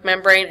cytoplasmic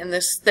membrane and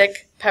this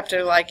thick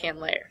peptidoglycan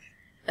layer.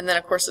 And then,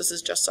 of course, this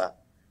is just a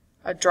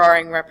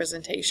drawing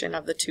representation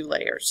of the two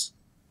layers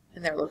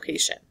and their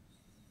location.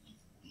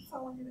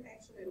 So when you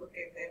actually look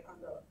at that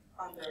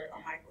under a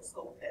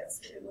microscope,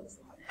 it looks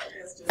like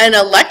that's just An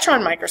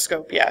electron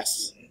microscope,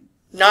 yes.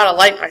 Not a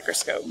light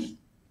microscope.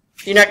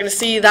 You're not going to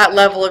see that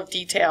level of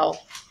detail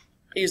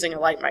using a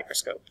light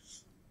microscope.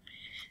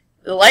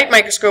 The light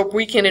microscope,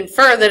 we can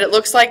infer that it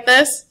looks like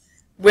this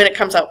when it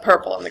comes out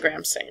purple in the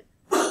gram stain.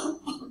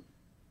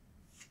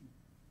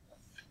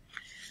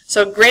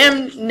 So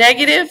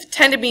gram-negative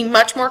tend to be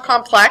much more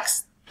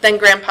complex than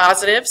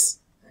gram-positives.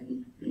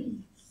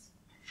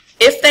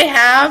 If they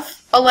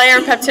have a layer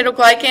of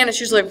peptidoglycan, it's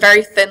usually a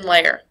very thin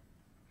layer.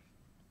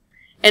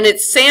 And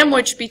it's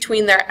sandwiched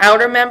between their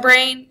outer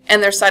membrane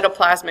and their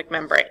cytoplasmic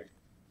membrane.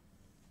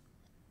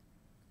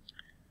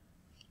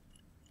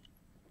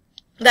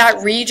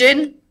 That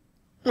region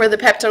where the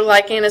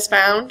peptidoglycan is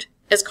found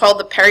is called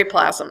the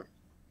periplasm.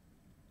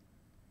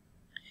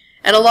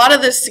 And a lot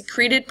of the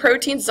secreted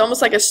proteins, it's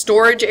almost like a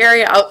storage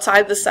area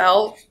outside the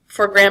cell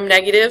for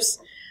gram-negatives.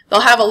 They'll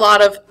have a lot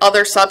of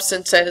other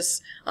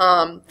substances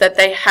that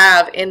they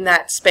have in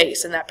that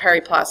space, in that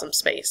periplasm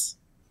space.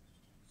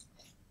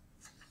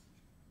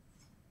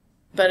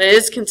 But it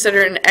is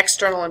considered an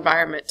external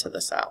environment to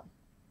the cell.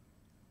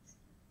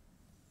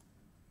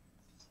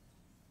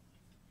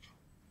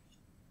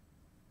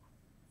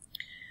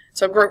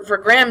 So for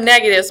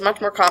gram-negatives, much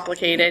more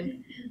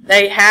complicated.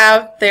 They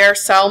have their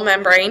cell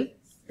membrane,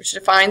 which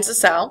defines the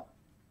cell.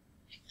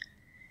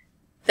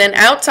 Then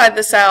outside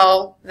the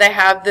cell, they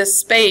have this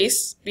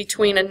space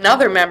between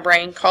another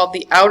membrane called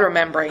the outer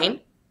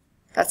membrane.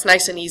 That's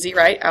nice and easy,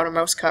 right?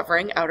 Outermost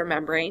covering, outer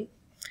membrane.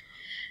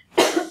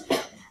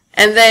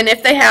 And then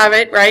if they have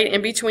it, right,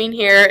 in between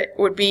here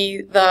would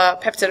be the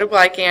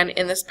peptidoglycan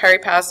in this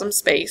periplasm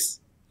space,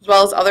 as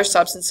well as other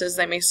substances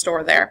they may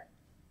store there.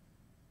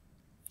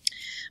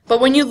 But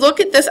when you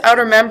look at this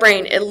outer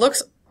membrane, it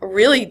looks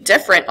really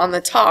different on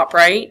the top,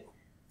 right,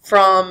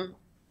 from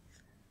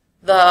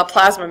the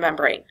plasma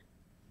membrane.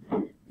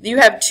 You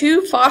have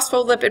two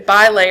phospholipid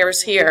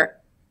bilayers here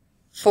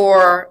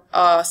for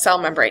a cell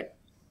membrane.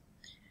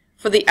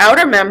 For the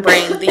outer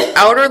membrane, the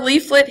outer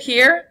leaflet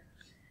here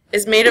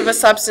is made of a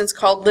substance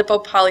called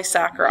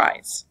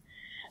lipopolysaccharides.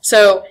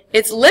 So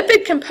it's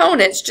lipid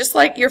components, just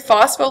like your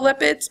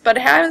phospholipids, but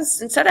it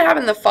has, instead of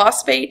having the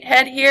phosphate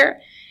head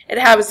here, it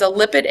has a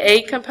lipid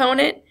A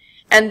component,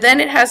 and then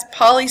it has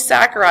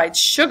polysaccharides,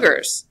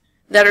 sugars,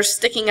 that are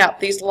sticking up,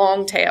 these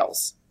long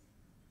tails.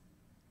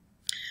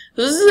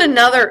 So this is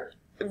another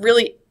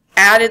really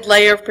added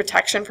layer of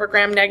protection for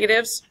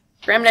gram-negatives.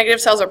 Gram-negative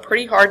cells are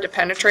pretty hard to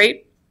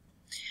penetrate.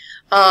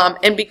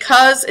 And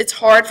because it's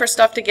hard for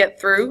stuff to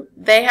get through,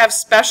 they have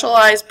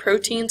specialized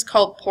proteins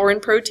called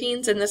porin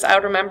proteins in this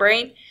outer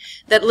membrane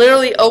that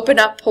literally open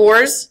up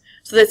pores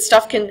so that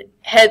stuff can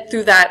head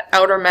through that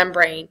outer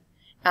membrane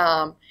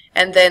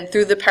and then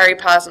through the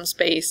periplasm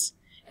space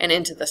and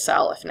into the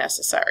cell if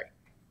necessary.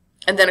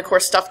 And then, of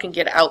course, stuff can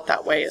get out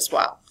that way as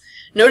well.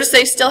 Notice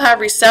they still have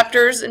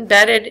receptors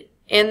embedded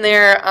in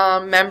their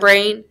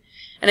membrane.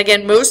 And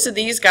again, most of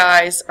these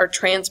guys are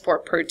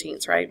transport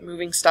proteins, right,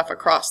 moving stuff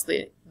across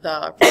the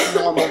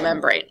normal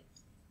membrane.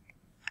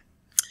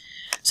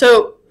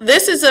 So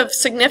this is of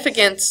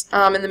significance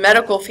in the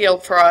medical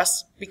field for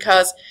us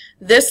because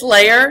this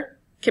layer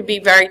can be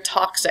very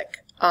toxic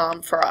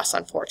for us,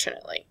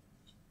 unfortunately.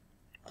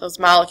 Those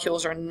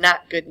molecules are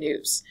not good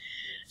news.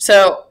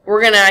 So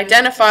we're going to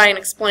identify and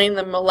explain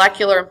the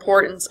molecular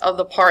importance of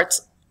the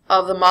parts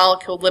of the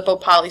molecule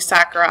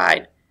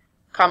lipopolysaccharide,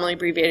 commonly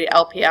abbreviated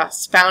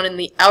LPS, found in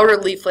the outer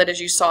leaflet,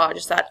 as you saw,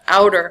 just that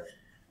outer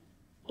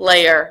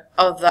layer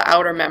of the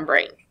outer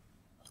membrane.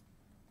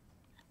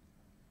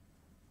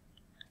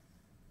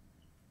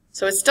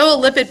 So it's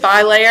still a lipid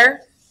bilayer,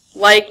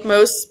 like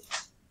most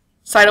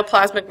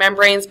cytoplasmic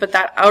membranes, but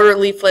that outer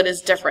leaflet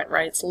is different,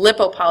 right? It's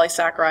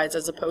lipopolysaccharides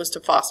as opposed to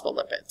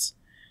phospholipids.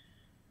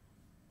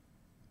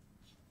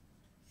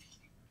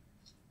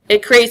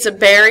 It creates a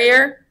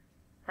barrier,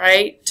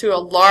 right, to a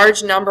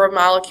large number of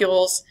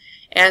molecules,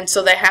 and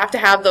so they have to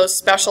have those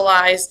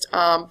specialized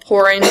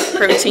porin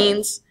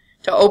proteins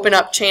to open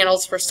up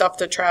channels for stuff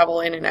to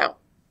travel in and out.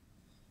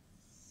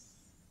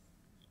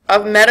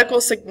 Of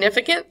medical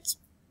significance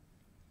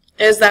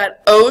is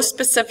that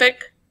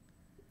O-specific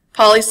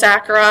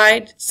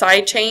polysaccharide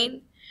side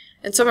chain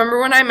And so remember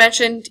when I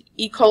mentioned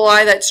E.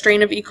 coli, that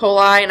strain of E.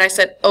 coli, and I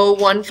said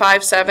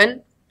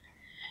 0157?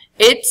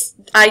 It's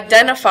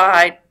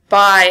identified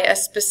by a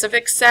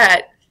specific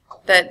set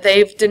that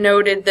they've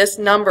denoted this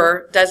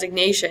number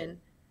designation,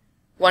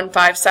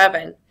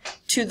 157,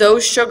 to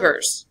those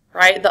sugars,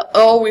 right? The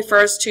O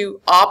refers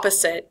to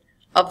opposite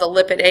of the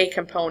lipid A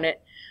component,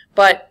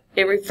 but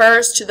it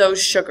refers to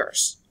those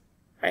sugars,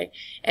 right?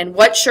 And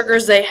what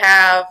sugars they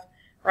have,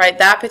 right,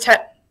 that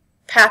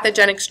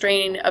pathogenic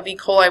strain of E.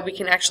 coli we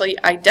can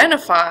actually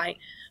identify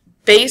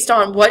based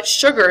on what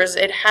sugars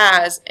it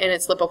has in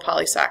its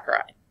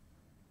lipopolysaccharide.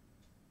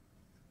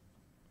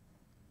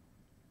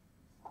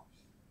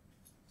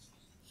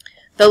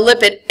 The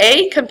lipid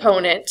A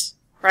component,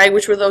 right,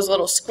 which were those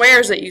little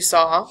squares that you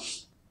saw.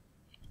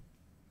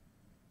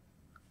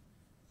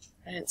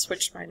 I didn't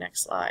switch to my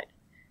next slide.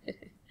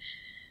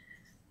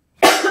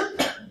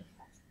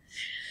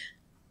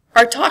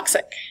 Are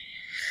toxic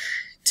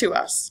to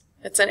us.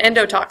 It's an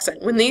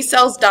endotoxin. When these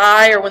cells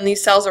die, or when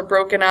these cells are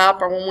broken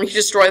up, or when we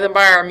destroy them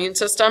by our immune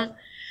system,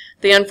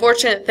 the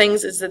unfortunate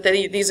things is that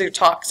these are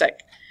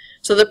toxic.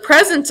 So the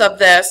presence of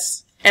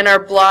this in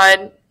our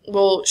blood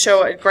will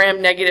show a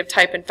gram-negative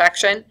type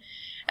infection.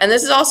 And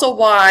this is also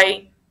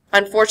why,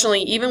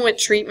 unfortunately, even with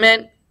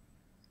treatment,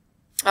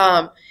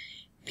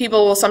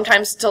 people will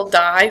sometimes still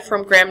die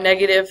from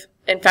gram-negative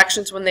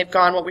infections when they've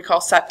gone what we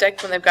call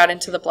septic, when they've got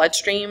into the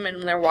bloodstream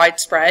and they're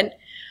widespread,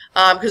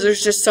 because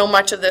there's just so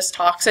much of this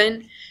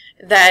toxin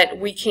that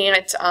we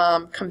can't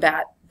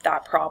combat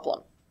that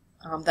problem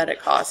that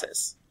it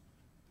causes.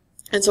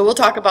 And so we'll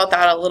talk about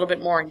that a little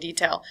bit more in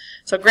detail.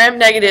 So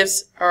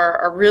gram-negatives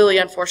are really,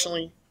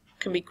 unfortunately,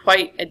 can be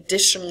quite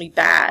additionally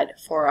bad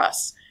for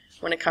us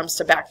when it comes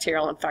to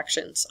bacterial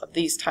infections of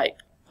these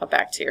type of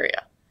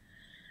bacteria,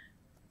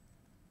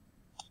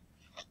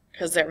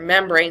 because their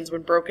membranes,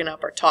 when broken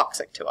up, are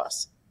toxic to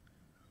us.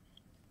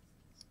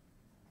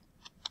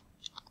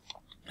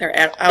 Their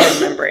outer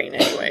membrane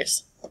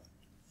anyways.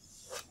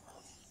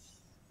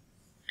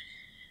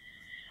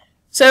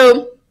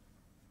 So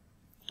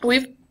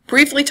we've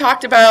briefly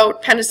talked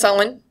about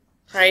penicillin,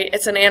 right?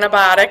 It's an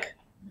antibiotic.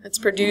 It's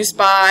produced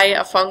by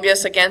a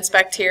fungus against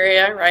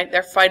bacteria, right?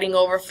 They're fighting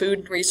over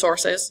food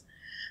resources.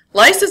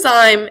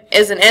 Lysozyme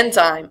is an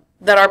enzyme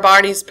that our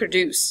bodies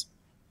produce,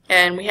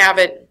 and we have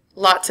it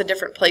lots of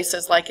different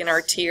places, like in our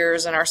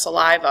tears and our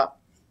saliva.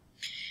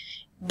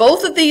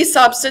 Both of these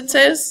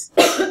substances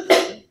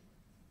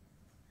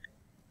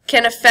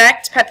can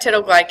affect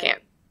peptidoglycan,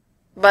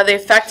 but they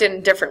affect it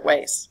in different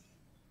ways.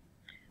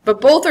 But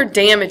both are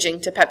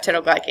damaging to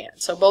peptidoglycan,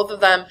 so both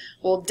of them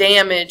will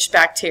damage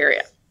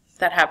bacteria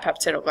that have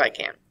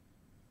peptidoglycan.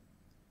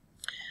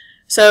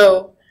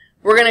 So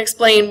we're going to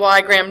explain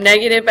why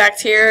gram-negative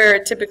bacteria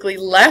are typically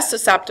less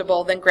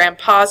susceptible than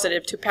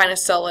gram-positive to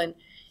penicillin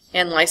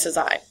and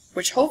lysozyme,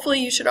 which hopefully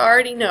you should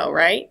already know,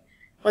 right?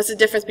 What's the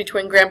difference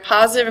between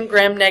gram-positive and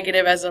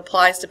gram-negative as it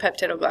applies to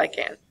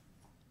peptidoglycan?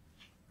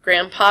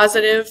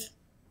 Gram-positive,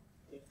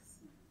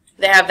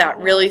 they have that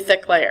really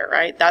thick layer,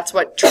 right? That's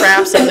what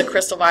traps in the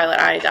crystal violet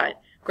iodine.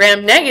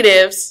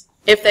 Gram-negatives,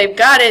 if they've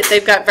got it,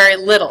 they've got very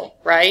little,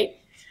 right?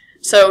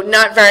 So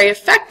not very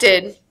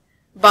affected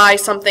by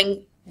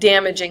something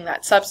damaging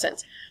that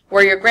substance.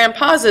 Where your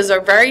gram-positives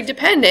are very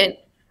dependent,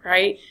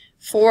 right,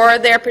 for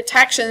their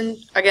protection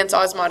against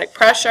osmotic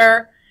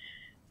pressure,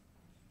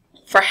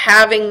 for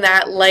having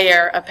that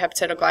layer of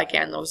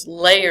peptidoglycan, those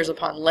layers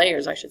upon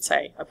layers, I should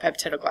say, of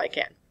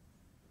peptidoglycan.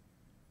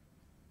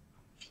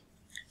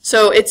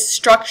 So it's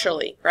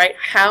structurally, right,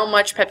 how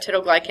much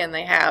peptidoglycan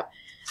they have,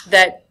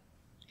 that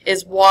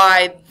is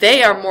why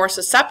they are more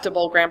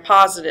susceptible,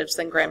 gram-positives,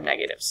 than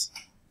gram-negatives.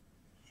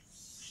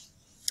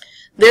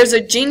 There's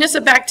a genus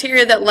of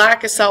bacteria that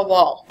lack a cell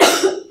wall.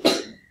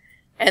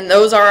 And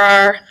those are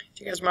our,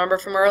 do you guys remember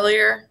from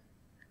earlier?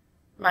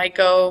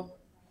 Mycoplasmas,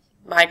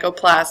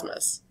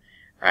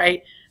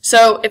 right?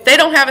 So if they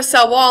don't have a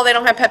cell wall, they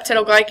don't have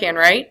peptidoglycan,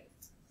 right?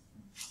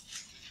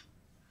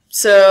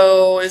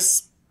 So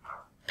is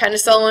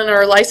penicillin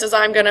or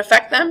lysozyme going to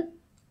affect them?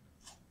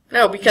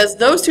 No, because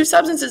those two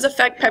substances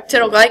affect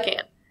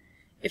peptidoglycan.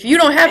 If you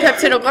don't have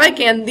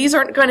peptidoglycan, these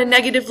aren't going to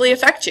negatively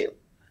affect you.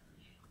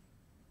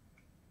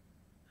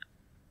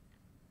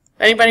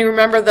 Anybody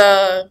remember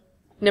the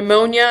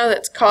pneumonia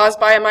that's caused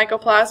by a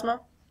mycoplasma?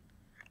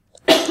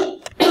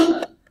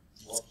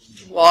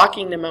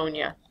 Walking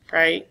pneumonia,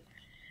 right?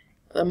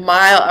 A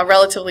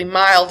relatively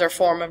milder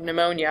form of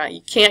pneumonia.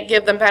 You can't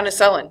give them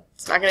penicillin.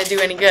 It's not going to do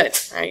any good,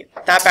 right?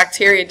 That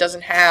bacteria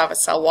doesn't have a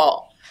cell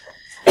wall.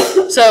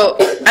 So,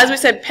 as we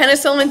said,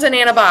 penicillin's an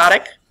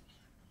antibiotic,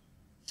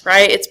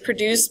 right? It's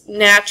produced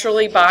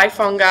naturally by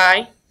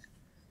fungi.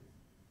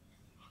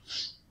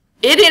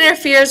 It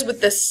interferes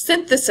with the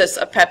synthesis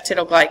of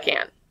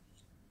peptidoglycan.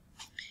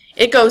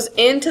 It goes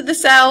into the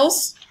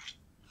cells.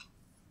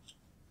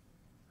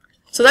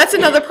 So that's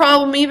another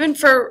problem even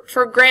for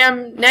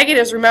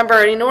gram-negatives.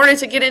 Remember, in order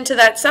to get into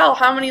that cell,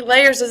 how many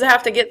layers does it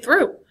have to get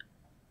through?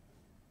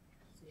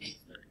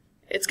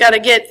 It's got to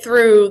get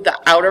through the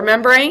outer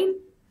membrane,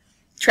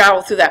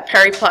 travel through that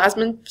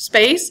periplasmin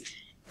space,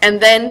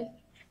 and then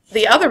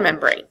the other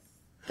membrane,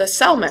 the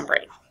cell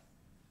membrane.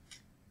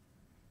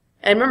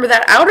 And remember,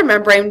 that outer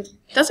membrane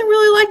doesn't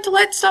really like to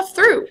let stuff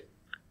through,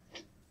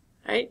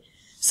 right?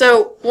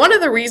 So one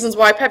of the reasons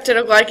why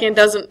peptidoglycan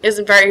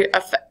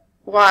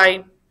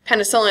why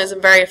penicillin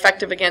isn't very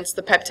effective against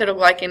the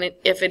peptidoglycan,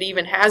 if it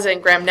even has it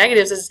in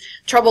gram-negatives, is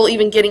trouble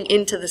even getting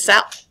into the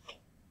cell,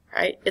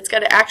 right? It's got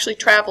to actually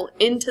travel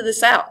into the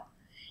cell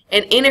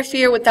and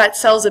interfere with that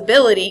cell's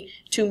ability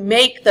to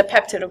make the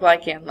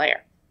peptidoglycan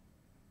layer.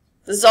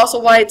 This is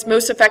also why it's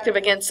most effective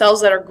against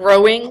cells that are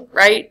growing,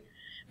 right?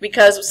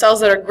 Because cells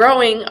that are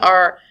growing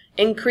are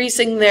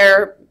increasing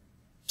their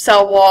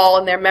cell wall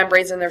and their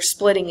membranes, and they're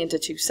splitting into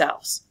two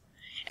cells.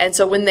 And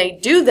so when they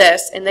do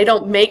this and they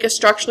don't make a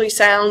structurally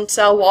sound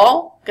cell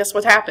wall, guess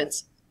what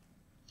happens?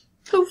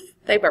 Poof,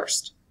 they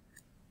burst.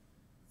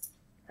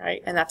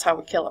 Right? And that's how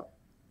we kill them.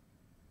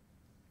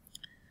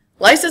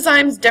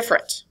 Lysozyme's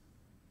different.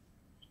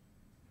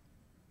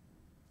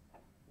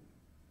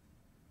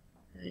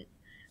 Right?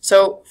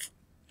 So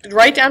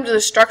right down to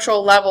the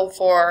structural level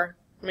for,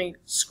 let me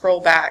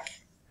scroll back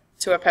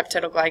to a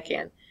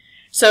peptidoglycan.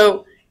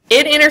 So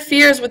it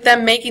interferes with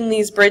them making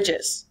these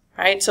bridges,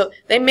 right? So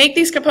they make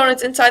these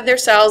components inside their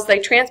cells, they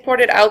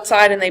transport it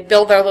outside, and they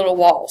build their little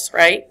walls,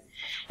 right?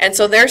 And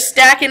so they're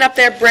stacking up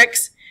their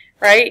bricks,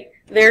 right?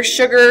 Their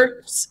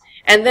sugars,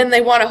 and then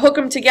they want to hook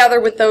them together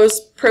with those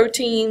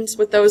proteins,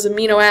 with those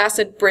amino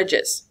acid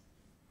bridges.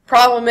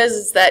 Problem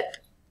is that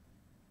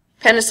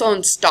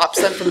penicillin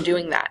stops them from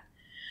doing that.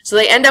 So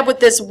they end up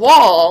with this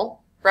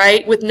wall,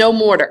 right, with no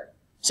mortar.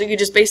 So you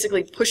just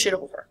basically push it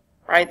over,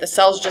 right? The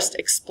cells just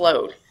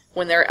explode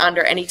when they're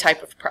under any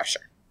type of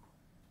pressure.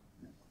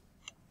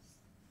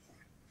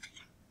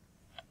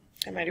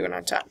 Am I doing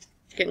on time?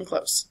 Getting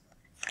close.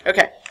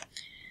 Okay.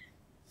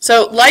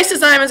 So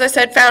lysozyme, as I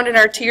said, found in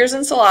our tears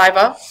and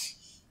saliva.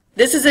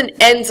 This is an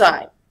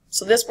enzyme.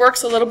 So this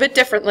works a little bit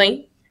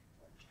differently.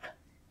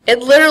 It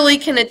literally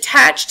can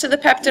attach to the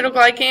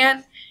peptidoglycan,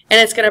 and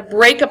it's going to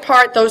break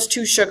apart those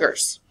two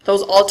sugars,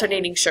 those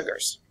alternating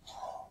sugars.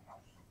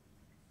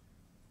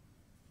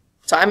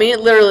 So, I mean, it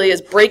literally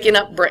is breaking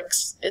up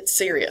bricks. It's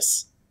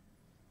serious.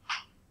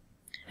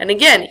 And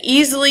again,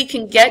 easily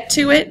can get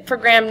to it for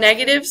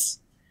gram-negatives.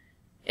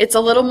 It's a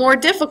little more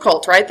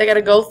difficult, right? They got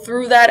to go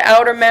through that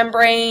outer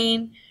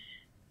membrane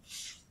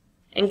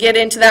and get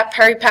into that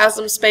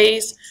periplasm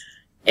space.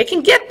 It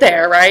can get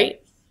there,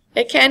 right?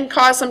 It can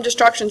cause some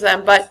destruction to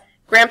them, but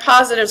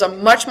gram-positives are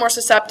much more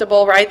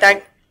susceptible,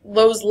 right?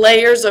 Those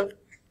layers of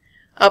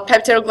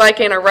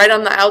peptidoglycan are right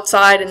on the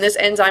outside, and this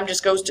enzyme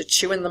just goes to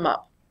chewing them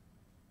up.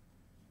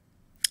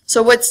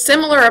 So what's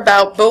similar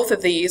about both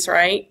of these,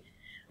 right,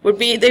 would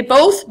be they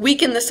both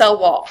weaken the cell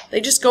wall.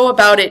 They just go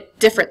about it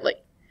differently.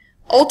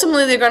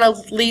 Ultimately, they're going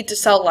to lead to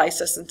cell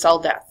lysis and cell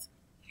death.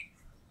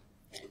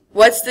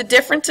 What's the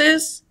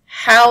differences?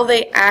 How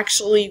they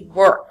actually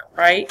work,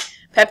 right?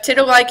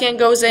 Peptidoglycan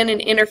goes in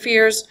and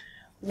interferes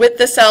with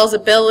the cell's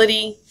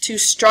ability to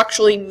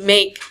structurally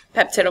make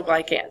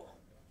peptidoglycan.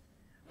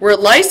 Where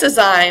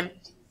lysozyme,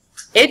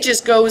 it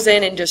just goes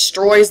in and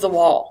destroys the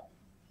wall,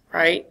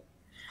 right?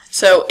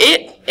 So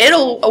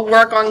it'll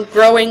work on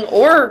growing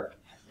or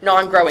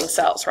non-growing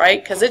cells, right?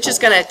 Because it's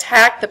just going to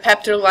attack the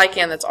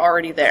peptidoglycan that's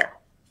already there.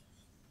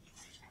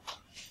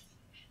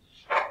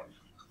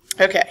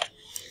 Okay.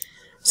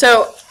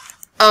 So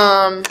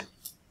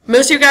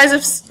most of you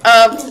guys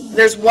have,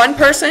 there's one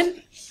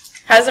person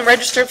hasn't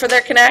registered for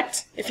their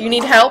Connect. If you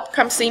need help,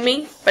 come see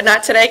me, but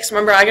not today because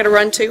remember I got to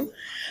run too.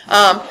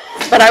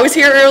 But I was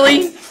here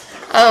early,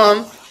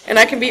 and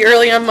I can be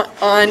early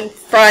on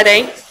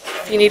Friday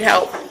if you need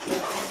help.